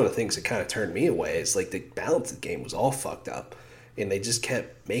 that's one of the things that kind of turned me away. It's like the balance of the game was all fucked up, and they just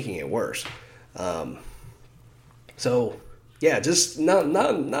kept making it worse. So yeah, just not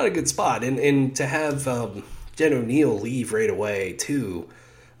a good spot. And to have Jen O'Neill leave right away too,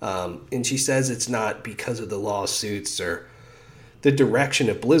 and she says it's not because of the lawsuits or the direction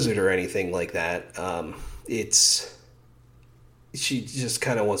of Blizzard or anything like that. She just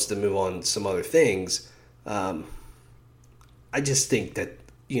kind of wants to move on to some other things. I just think that,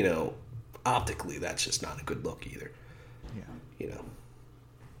 optically, that's just not a good look either. Yeah.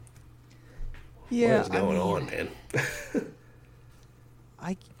 What is going on, man?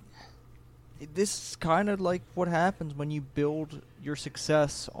 This is kind of like what happens when you build your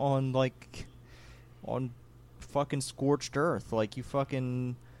success on fucking scorched earth. Like, you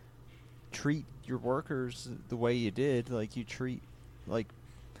fucking treat your workers the way you did. Like, you treat, like,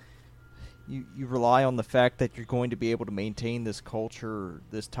 you rely on the fact that you're going to be able to maintain this culture,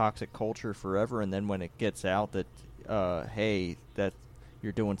 this toxic culture forever, and then when it gets out that, hey, that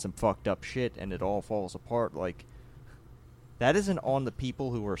you're doing some fucked up shit and it all falls apart, like, that isn't on the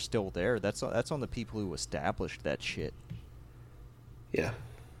people who are still there. That's on the people who established that shit. Yeah.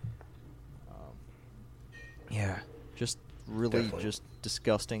 Yeah. Just really Definitely. just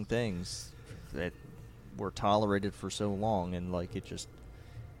disgusting things that were tolerated for so long, and like it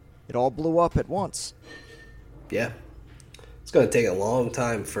all blew up at once. Yeah. It's going to take a long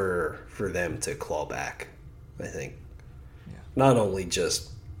time for them to claw back, I think. Yeah. Not only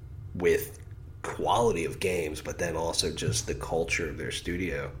just with quality of games, but then also just the culture of their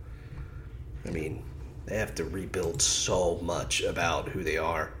studio. I mean, they have to rebuild so much about who they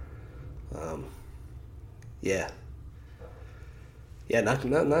are. Yeah. Yeah, not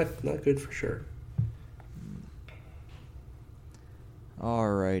good for sure.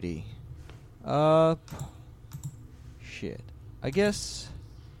 Alrighty. Shit. I guess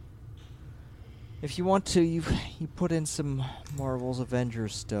if you want to, you put in some Marvel's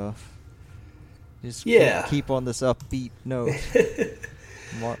Avengers stuff. Just keep on this upbeat note.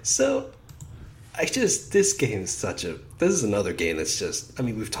 So, this game is this is another game that's just, I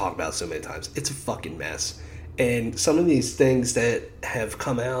mean, we've talked about it so many times. It's a fucking mess. And some of these things that have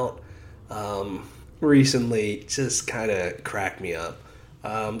come out recently just kind of cracked me up.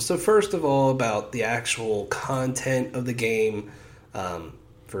 So first of all, about the actual content of the game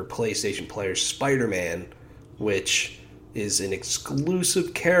for PlayStation players, Spider-Man, which is an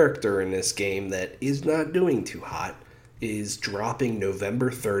exclusive character in this game that is not doing too hot, is dropping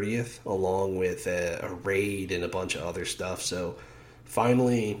November 30th along with a raid and a bunch of other stuff. So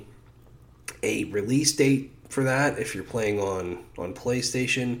finally a release date for that if you're playing on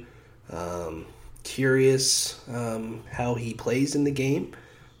PlayStation. Curious how he plays in the game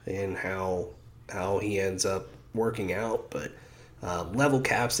and how he ends up working out, but level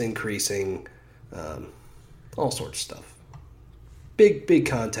caps increasing, all sorts of stuff. Big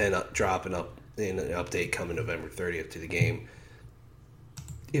content dropping up in an update coming November 30th to the game,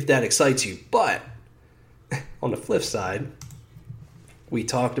 if that excites you. But on the flip side, we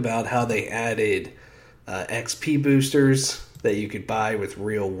talked about how they added XP boosters that you could buy with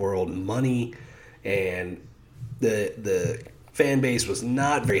real world money, and the fan base was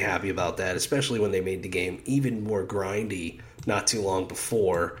not very happy about that, especially when they made the game even more grindy not too long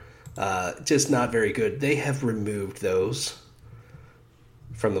before. Just not very good. They have removed those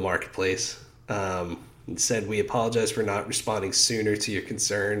from the marketplace. And said, we apologize for not responding sooner to your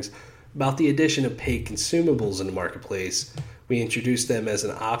concerns about the addition of paid consumables in the marketplace. We introduced them as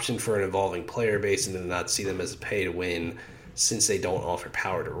an option for an evolving player base and did not see them as a pay to win since they don't offer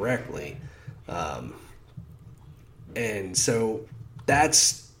power directly. And so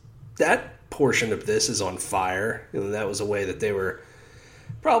that portion of this is on fire. And that was a way that they were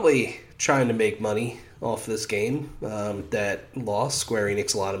probably trying to make money off this game that lost Square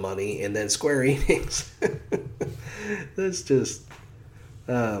Enix a lot of money. And then Square Enix, that's just,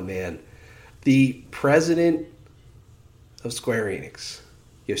 oh man. The president of Square Enix,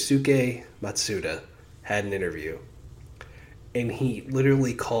 Yosuke Matsuda, had an interview. And he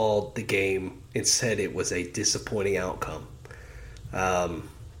literally called the game and said it was a disappointing outcome. And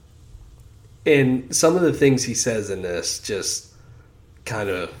some of the things he says in this just kind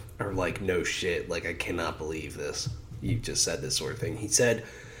of are like, no shit. Like, I cannot believe this. You just said this sort of thing. He said,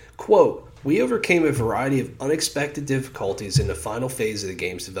 quote, "We overcame a variety of unexpected difficulties in the final phase of the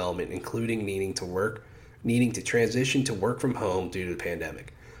game's development, including needing to transition to work from home due to the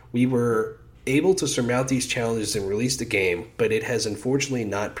pandemic. We were able to surmount these challenges and release the game, but it has unfortunately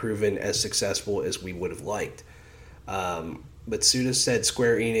not proven as successful as we would have liked." Matsuda said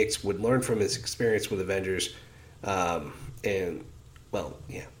Square Enix would learn from his experience with Avengers, and, well,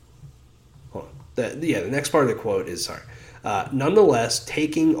 yeah. Hold on. The next part of the quote is, nonetheless,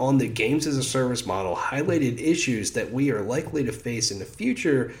 taking on the games as a service model highlighted issues that we are likely to face in the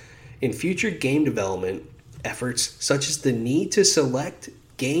future game development efforts, such as the need to select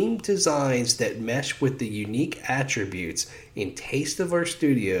game designs that mesh with the unique attributes and taste of our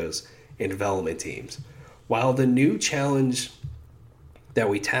studios and development teams. While the new challenge that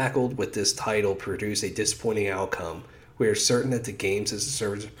we tackled with this title produced a disappointing outcome, we are certain that the games as a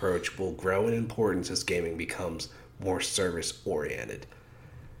service approach will grow in importance as gaming becomes more service-oriented.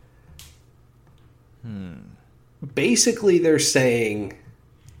 Basically, they're saying,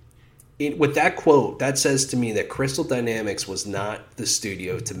 with that quote, that says to me that Crystal Dynamics was not the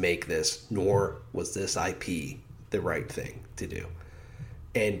studio to make this, nor was this IP the right thing to do.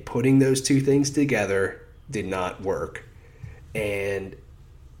 And putting those two things together did not work. And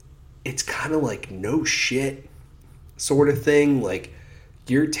it's kind of like no shit sort of thing. Like,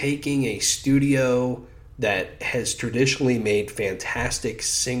 you're taking a studio that has traditionally made fantastic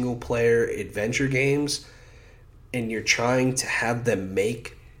single-player adventure games, and you're trying to have them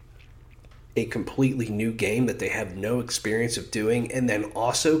make a completely new game that they have no experience of doing, and then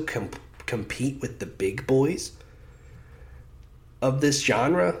also compete with the big boys of this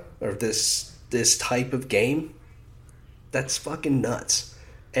genre, or this type of game. That's fucking nuts.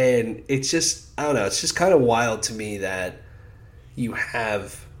 And it's just, I don't know, it's just kind of wild to me that you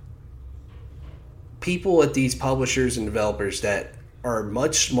have people at these publishers and developers that are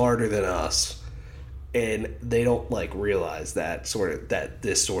much smarter than us, and they don't like realize that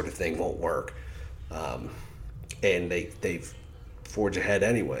this sort of thing won't work, and they forge ahead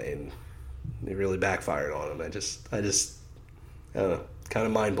anyway, and it really backfired on them. I just I don't know, kind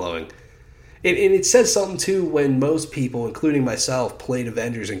of mind blowing. And it says something too when most people, including myself, played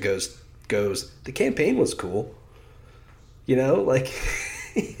Avengers and goes the campaign was cool, like,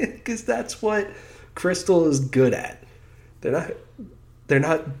 because that's what Crystal is good at. They're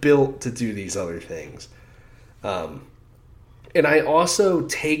not built to do these other things. And I also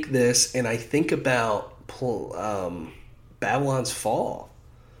take this and I think about Babylon's Fall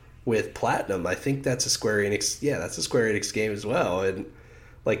with Platinum. I think that's a Square Enix. Yeah, that's a Square Enix game as well. And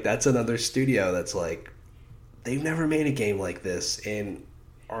like, that's another studio that's like, they've never made a game like this. And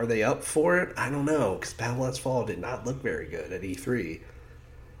are they up for it? I don't know, because Babylon's Fall did not look very good at E3.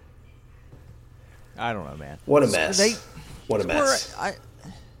 I don't know, man. What a mess. What a mess.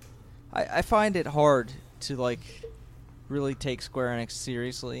 I find it hard to, like, really take Square Enix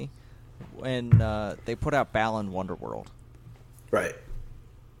seriously when they put out Balan Wonderworld. Right.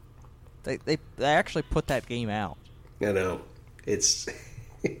 They actually put that game out. I know. It's...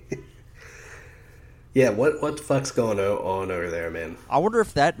 Yeah, what the fuck's going on over there, man? I wonder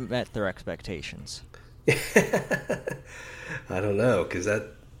if that met their expectations. I don't know, because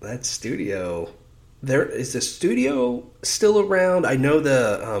that studio... Is the studio still around? I know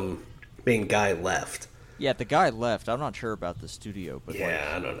the main guy left. Yeah, the guy left. I'm not sure about the studio, but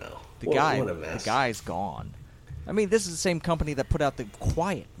yeah, I don't know. What a mess. The guy's gone. I mean, this is the same company that put out The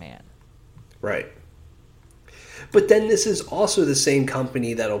Quiet Man. Right. But then this is also the same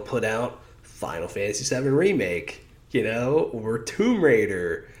company that'll put out Final Fantasy VII Remake, or Tomb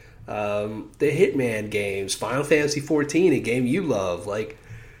Raider, the Hitman games, Final Fantasy XIV, a game you love. Like,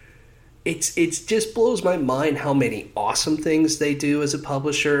 it's just blows my mind how many awesome things they do as a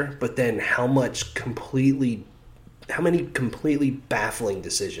publisher, but then how many completely baffling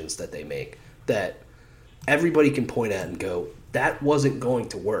decisions that they make that everybody can point at and go, that wasn't going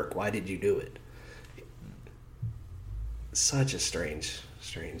to work. Why did you do it? Such a strange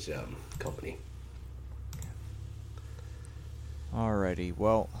company. Alrighty,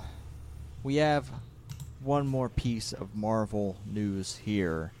 well, we have one more piece of Marvel news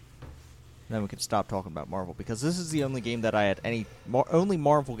here. Then we can stop talking about Marvel, because this is the only game that I had only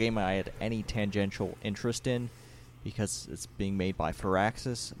Marvel game I had any tangential interest in, because it's being made by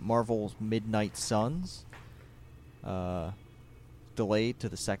Firaxis. Marvel's Midnight Suns. delayed to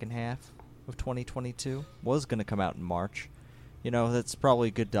the second half of 2022. Was going to come out in March. That's probably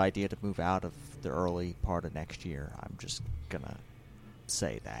a good idea to move out of the early part of next year. I'm just going to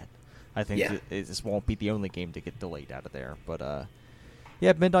say that. I think this won't be the only game to get delayed out of there. But,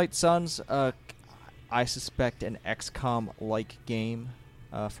 Midnight Suns, I suspect an XCOM-like game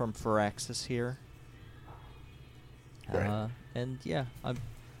from Firaxis here. Right.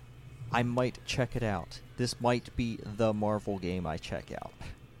 I might check it out. This might be the Marvel game I check out.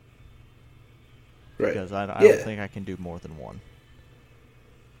 Right. Because I don't think I can do more than one.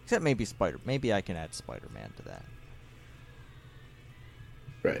 Except maybe Maybe I can add Spider-Man to that.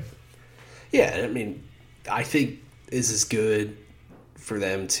 Right. Yeah, I mean, I think this is good for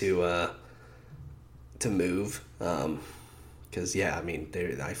them to move. Because,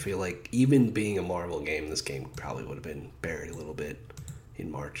 I feel like even being a Marvel game, this game probably would have been buried a little bit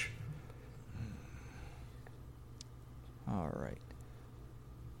in March. All right.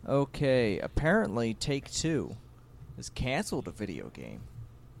 Okay, apparently Take-Two has canceled a video game.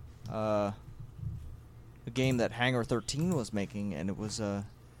 A game that Hangar 13 was making, and it was a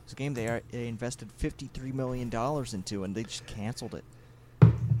game they invested $53 million into, and they just canceled it.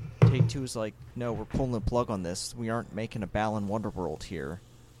 Take-Two is like, no, we're pulling the plug on this. We aren't making a Balan Wonderworld here.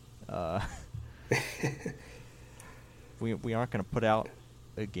 We aren't going to put out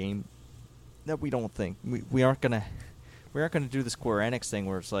a game that we don't think we aren't going to do the Square Enix thing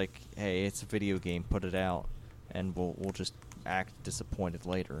where it's like, hey, it's a video game, put it out, and we'll just act disappointed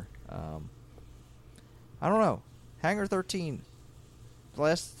later. I don't know. Hangar 13. The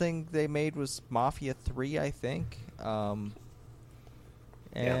last thing they made was Mafia 3, I think. I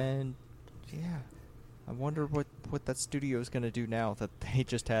wonder what that studio is going to do now that they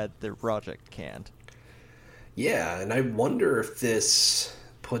just had their project canned. Yeah, and I wonder if this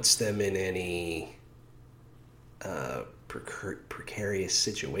puts them in any precarious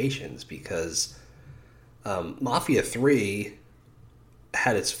situations, because Mafia 3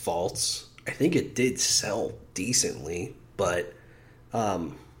 had its faults. I think it did sell decently, but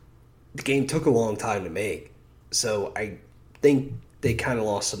the game took a long time to make. So I think they kind of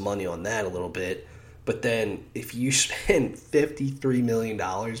lost some money on that a little bit. But then if you spend $53 million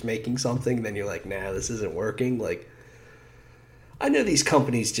making something, then you're like, nah, this isn't working. Like, I know these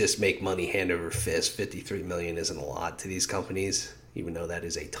companies just make money hand over fist. $53 million isn't a lot to these companies, even though that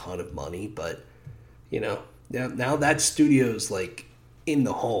is a ton of money. But, now that studio's like in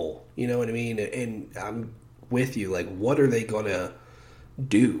the hole, you know what I mean? And I'm with you. Like, what are they going to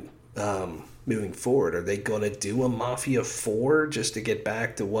do moving forward? Are they going to do a Mafia 4 just to get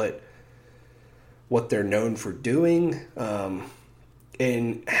back to what they're known for doing?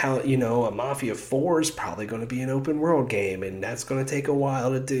 And how, a Mafia 4 is probably going to be an open world game, and that's going to take a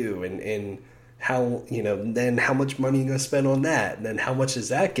while to do. And how, then how much money are you going to spend on that? And then how much does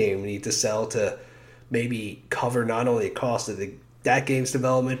that game need to sell to maybe cover not only the cost of that game's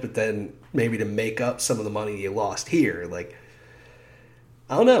development, but then maybe to make up some of the money you lost here? Like,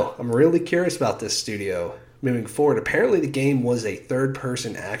 I don't know. I'm really curious about this studio moving forward. Apparently the game was a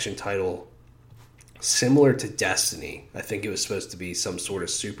third-person action title similar to Destiny. I think it was supposed to be some sort of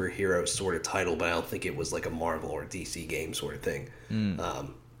superhero sort of title, but I don't think it was like a Marvel or DC game sort of thing.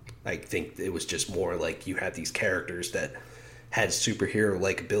 I think it was just more like you had these characters that had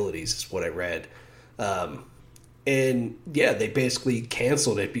superhero-like abilities, is what I read. And yeah, they basically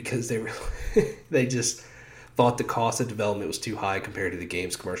canceled it because they just thought the cost of development was too high compared to the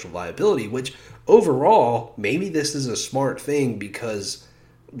game's commercial viability, which overall, maybe this is a smart thing because,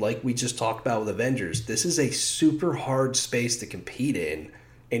 like we just talked about with Avengers, this is a super hard space to compete in,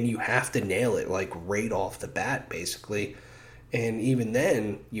 and you have to nail it like right off the bat, basically. And even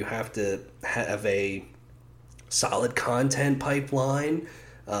then, you have to have a solid content pipeline,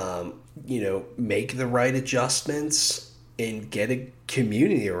 make the right adjustments, and get a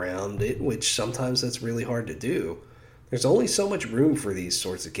community around it, which sometimes that's really hard to do. There's only so much room for these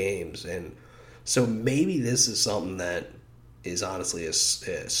sorts of games, and so maybe this is something that is honestly a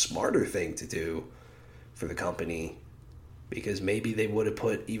smarter thing to do for the company, because maybe they would have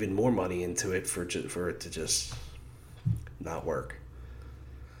put even more money into it for it to just not work.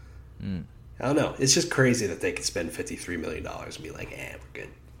 I don't know. It's just crazy that they could spend $53 million and be like, we're good.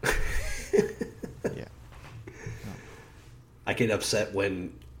 Yeah. I get upset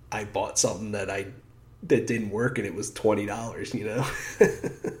when I bought something that didn't work and it was $20,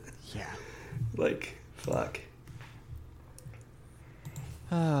 Yeah. Like, fuck.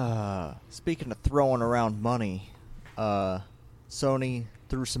 Speaking of throwing around money, Sony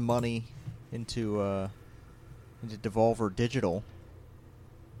threw some money into Devolver Digital.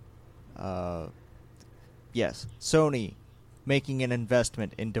 yes, Sony making an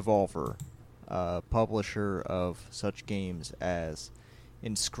investment in Devolver, publisher of such games as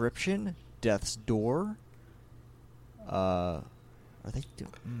Inscription, Death's Door. Are they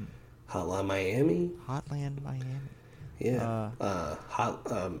doing Hotline Miami? Hotland Miami? Yeah.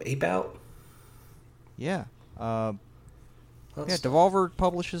 Ape Out? Yeah. Yeah, Devolver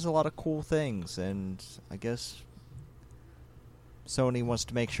publishes a lot of cool things, and I guess Sony wants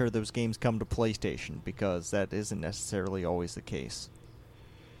to make sure those games come to PlayStation, because that isn't necessarily always the case.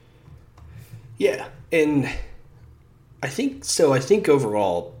 Yeah, and I think so. I think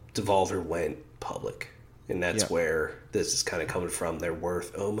overall, Devolver went public, and that's where this is kind of coming from. They're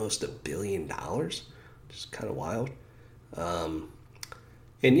worth almost $1 billion, which is kind of wild.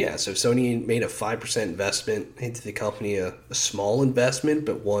 And yeah, so Sony made a 5% investment into the company, a small investment,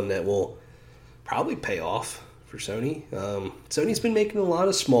 but one that will probably pay off for Sony. Sony's been making a lot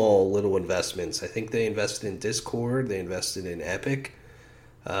of small little investments. I think they invested in Discord, they invested in Epic,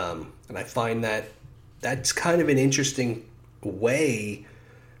 and I find that that's kind of an interesting way,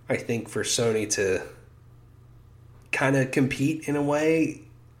 I think, for Sony to kind of compete in a way,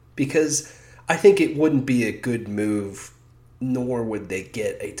 because I think it wouldn't be a good move, nor would they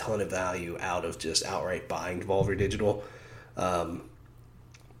get a ton of value out of just outright buying Devolver Digital.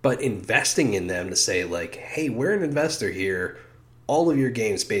 But investing in them to say, like, hey, we're an investor here. All of your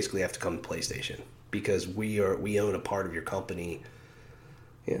games basically have to come to PlayStation because we own a part of your company.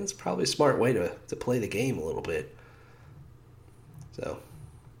 Yeah, it's probably a smart way to play the game a little bit. So,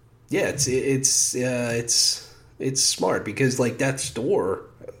 yeah, it's smart because, like, Death's Door,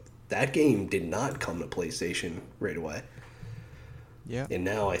 that game did not come to PlayStation right away. Yeah. And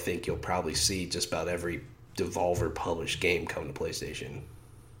now I think you'll probably see just about every Devolver published game come to PlayStation,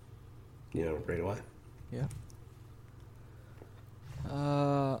 right away. Yeah.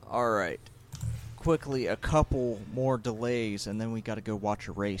 All right. Quickly, a couple more delays, and then we got to go watch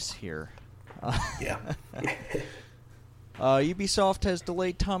a race here. Yeah. Ubisoft has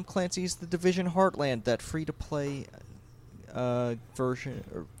delayed Tom Clancy's The Division Heartland, that free-to-play version,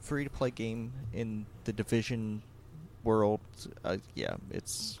 or free-to-play game in the Division world. They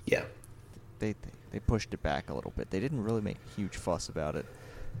pushed it back a little bit. They didn't really make a huge fuss about it.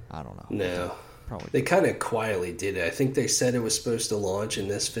 I don't know. No. Probably they kind of quietly did it. I think they said it was supposed to launch in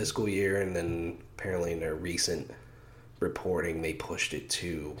this fiscal year, and then apparently in their recent reporting, they pushed it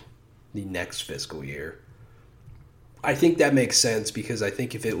to the next fiscal year. I think that makes sense because I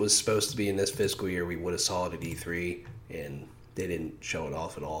think if it was supposed to be in this fiscal year, we would have saw it at E3, and they didn't show it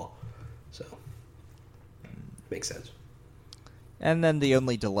off at all. So, makes sense. And then the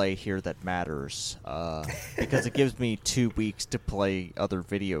only delay here that matters, because it gives me 2 weeks to play other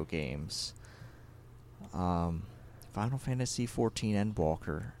video games. Final Fantasy XIV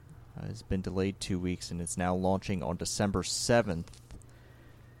Endwalker has been delayed 2 weeks, and it's now launching on December 7th.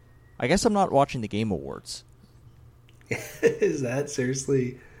 I guess I'm not watching the Game Awards. Is that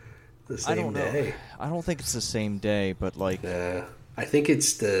seriously the same I don't day? know. I don't think it's the same day, but like... I think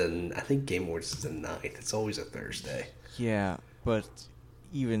Game Awards is the 9th. It's always a Thursday. Yeah, but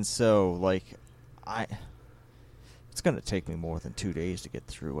even so, like, it's going to take me more than 2 days to get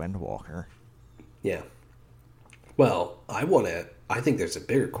through Endwalker. Yeah. Well, I think there's a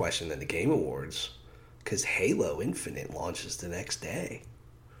bigger question than the Game Awards, because Halo Infinite launches the next day.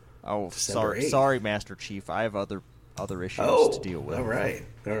 Oh, December 8th. Sorry, Master Chief. I have other issues to deal with. All right.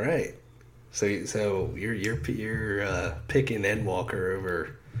 So you're picking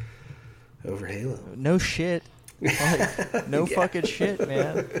Endwalker over Halo. No shit. Like, no fucking shit,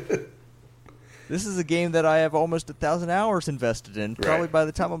 man. This is a game that I have almost 1,000 hours invested in. Probably by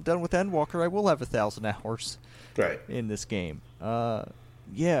the time I'm done with Endwalker, I will have 1,000 hours in this game.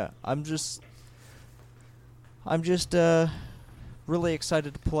 Yeah, I'm just really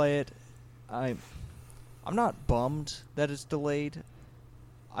excited to play it. I'm not bummed that it's delayed.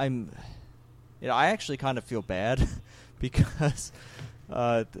 I actually kind of feel bad because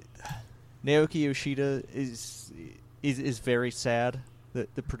Naoki Yoshida is very sad.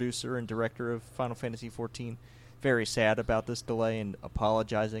 The producer and director of Final Fantasy XIV, very sad about this delay and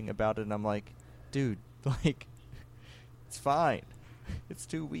apologizing about it. And I'm like, dude, like, it's fine. It's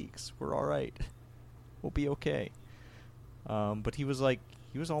 2 weeks. We're all right. We'll be okay. But he was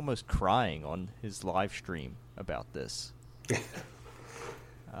almost crying on his live stream about this.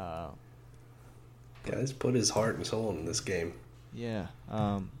 Guys put his heart and soul in this game. Yeah.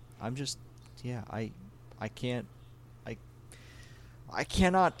 I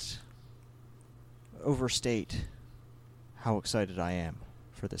cannot overstate how excited I am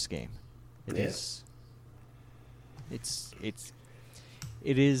for this game. It's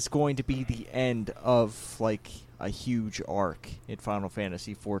it is going to be the end of like a huge arc in Final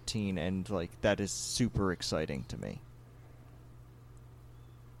Fantasy XIV, and like that is super exciting to me.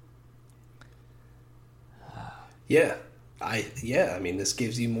 Yeah, I mean, this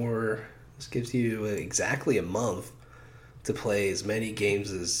gives you more. This gives you exactly a month to play as many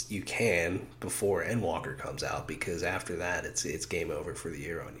games as you can before Endwalker comes out, because after that, it's game over for the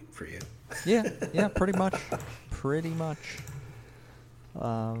year for you. Yeah, pretty much.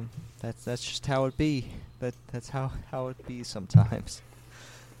 That's just how it be. That's how it be sometimes.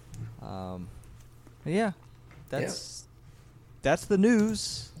 Yeah, that's the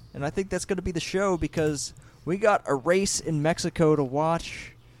news, and I think that's going to be the show because we got a race in Mexico to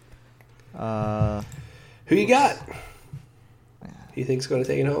watch. Who you got? Who you think's going to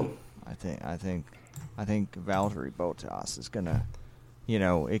take it home? I think Valtteri Bottas is going to,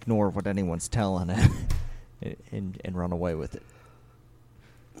 ignore what anyone's telling him and run away with it.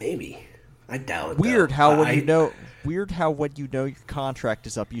 Maybe. I doubt it. Weird how when you know your contract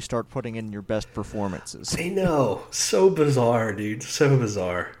is up, you start putting in your best performances. I know. So bizarre, dude. So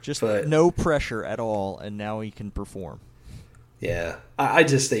bizarre. But no pressure at all, and now he can perform. Yeah. I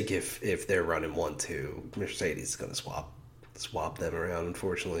just think if they're running 1-2, Mercedes is going to swap them around,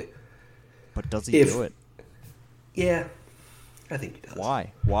 unfortunately. But does he do it? Yeah. I think he does.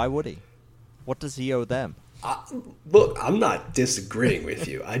 Why? Why would he? What does he owe them? Look, I'm not disagreeing with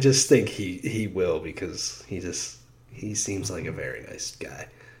you. I just think he will, because he seems like a very nice guy.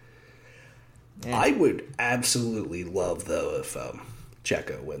 Yeah. I would absolutely love, though, if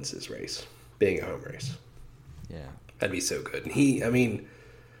Checo wins his race, being a home race. Yeah, that'd be so good. And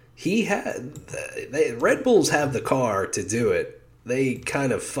Red Bulls have the car to do it. They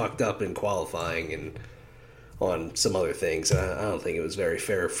kind of fucked up in qualifying and on some other things. And I don't think it was very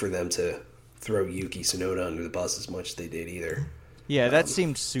fair for them to throw Yuki Tsunoda under the bus as much as they did either. Yeah, that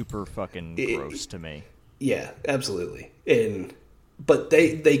seemed super fucking gross to me. Yeah, absolutely. But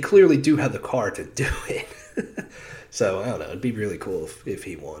they clearly do have the car to do it. So I don't know. It'd be really cool if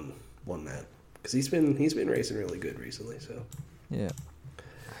he won that, because he's been racing really good recently. So yeah,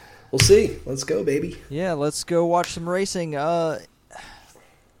 we'll see. Let's go, baby. Yeah, let's go watch some racing.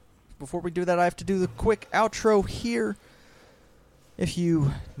 Before we do that, I have to do the quick outro here. If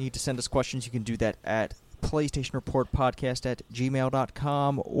you need to send us questions, you can do that at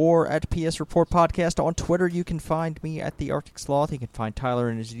PlayStationReportPodcast@gmail.com or at PS Report Podcast on Twitter. You can find me at the Arctic Sloth. You can find Tyler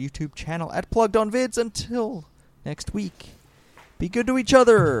and his YouTube channel at Plugged On Vids. Until next week, be good to each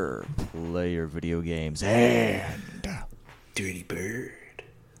other, play your video games, and Dirty Bird.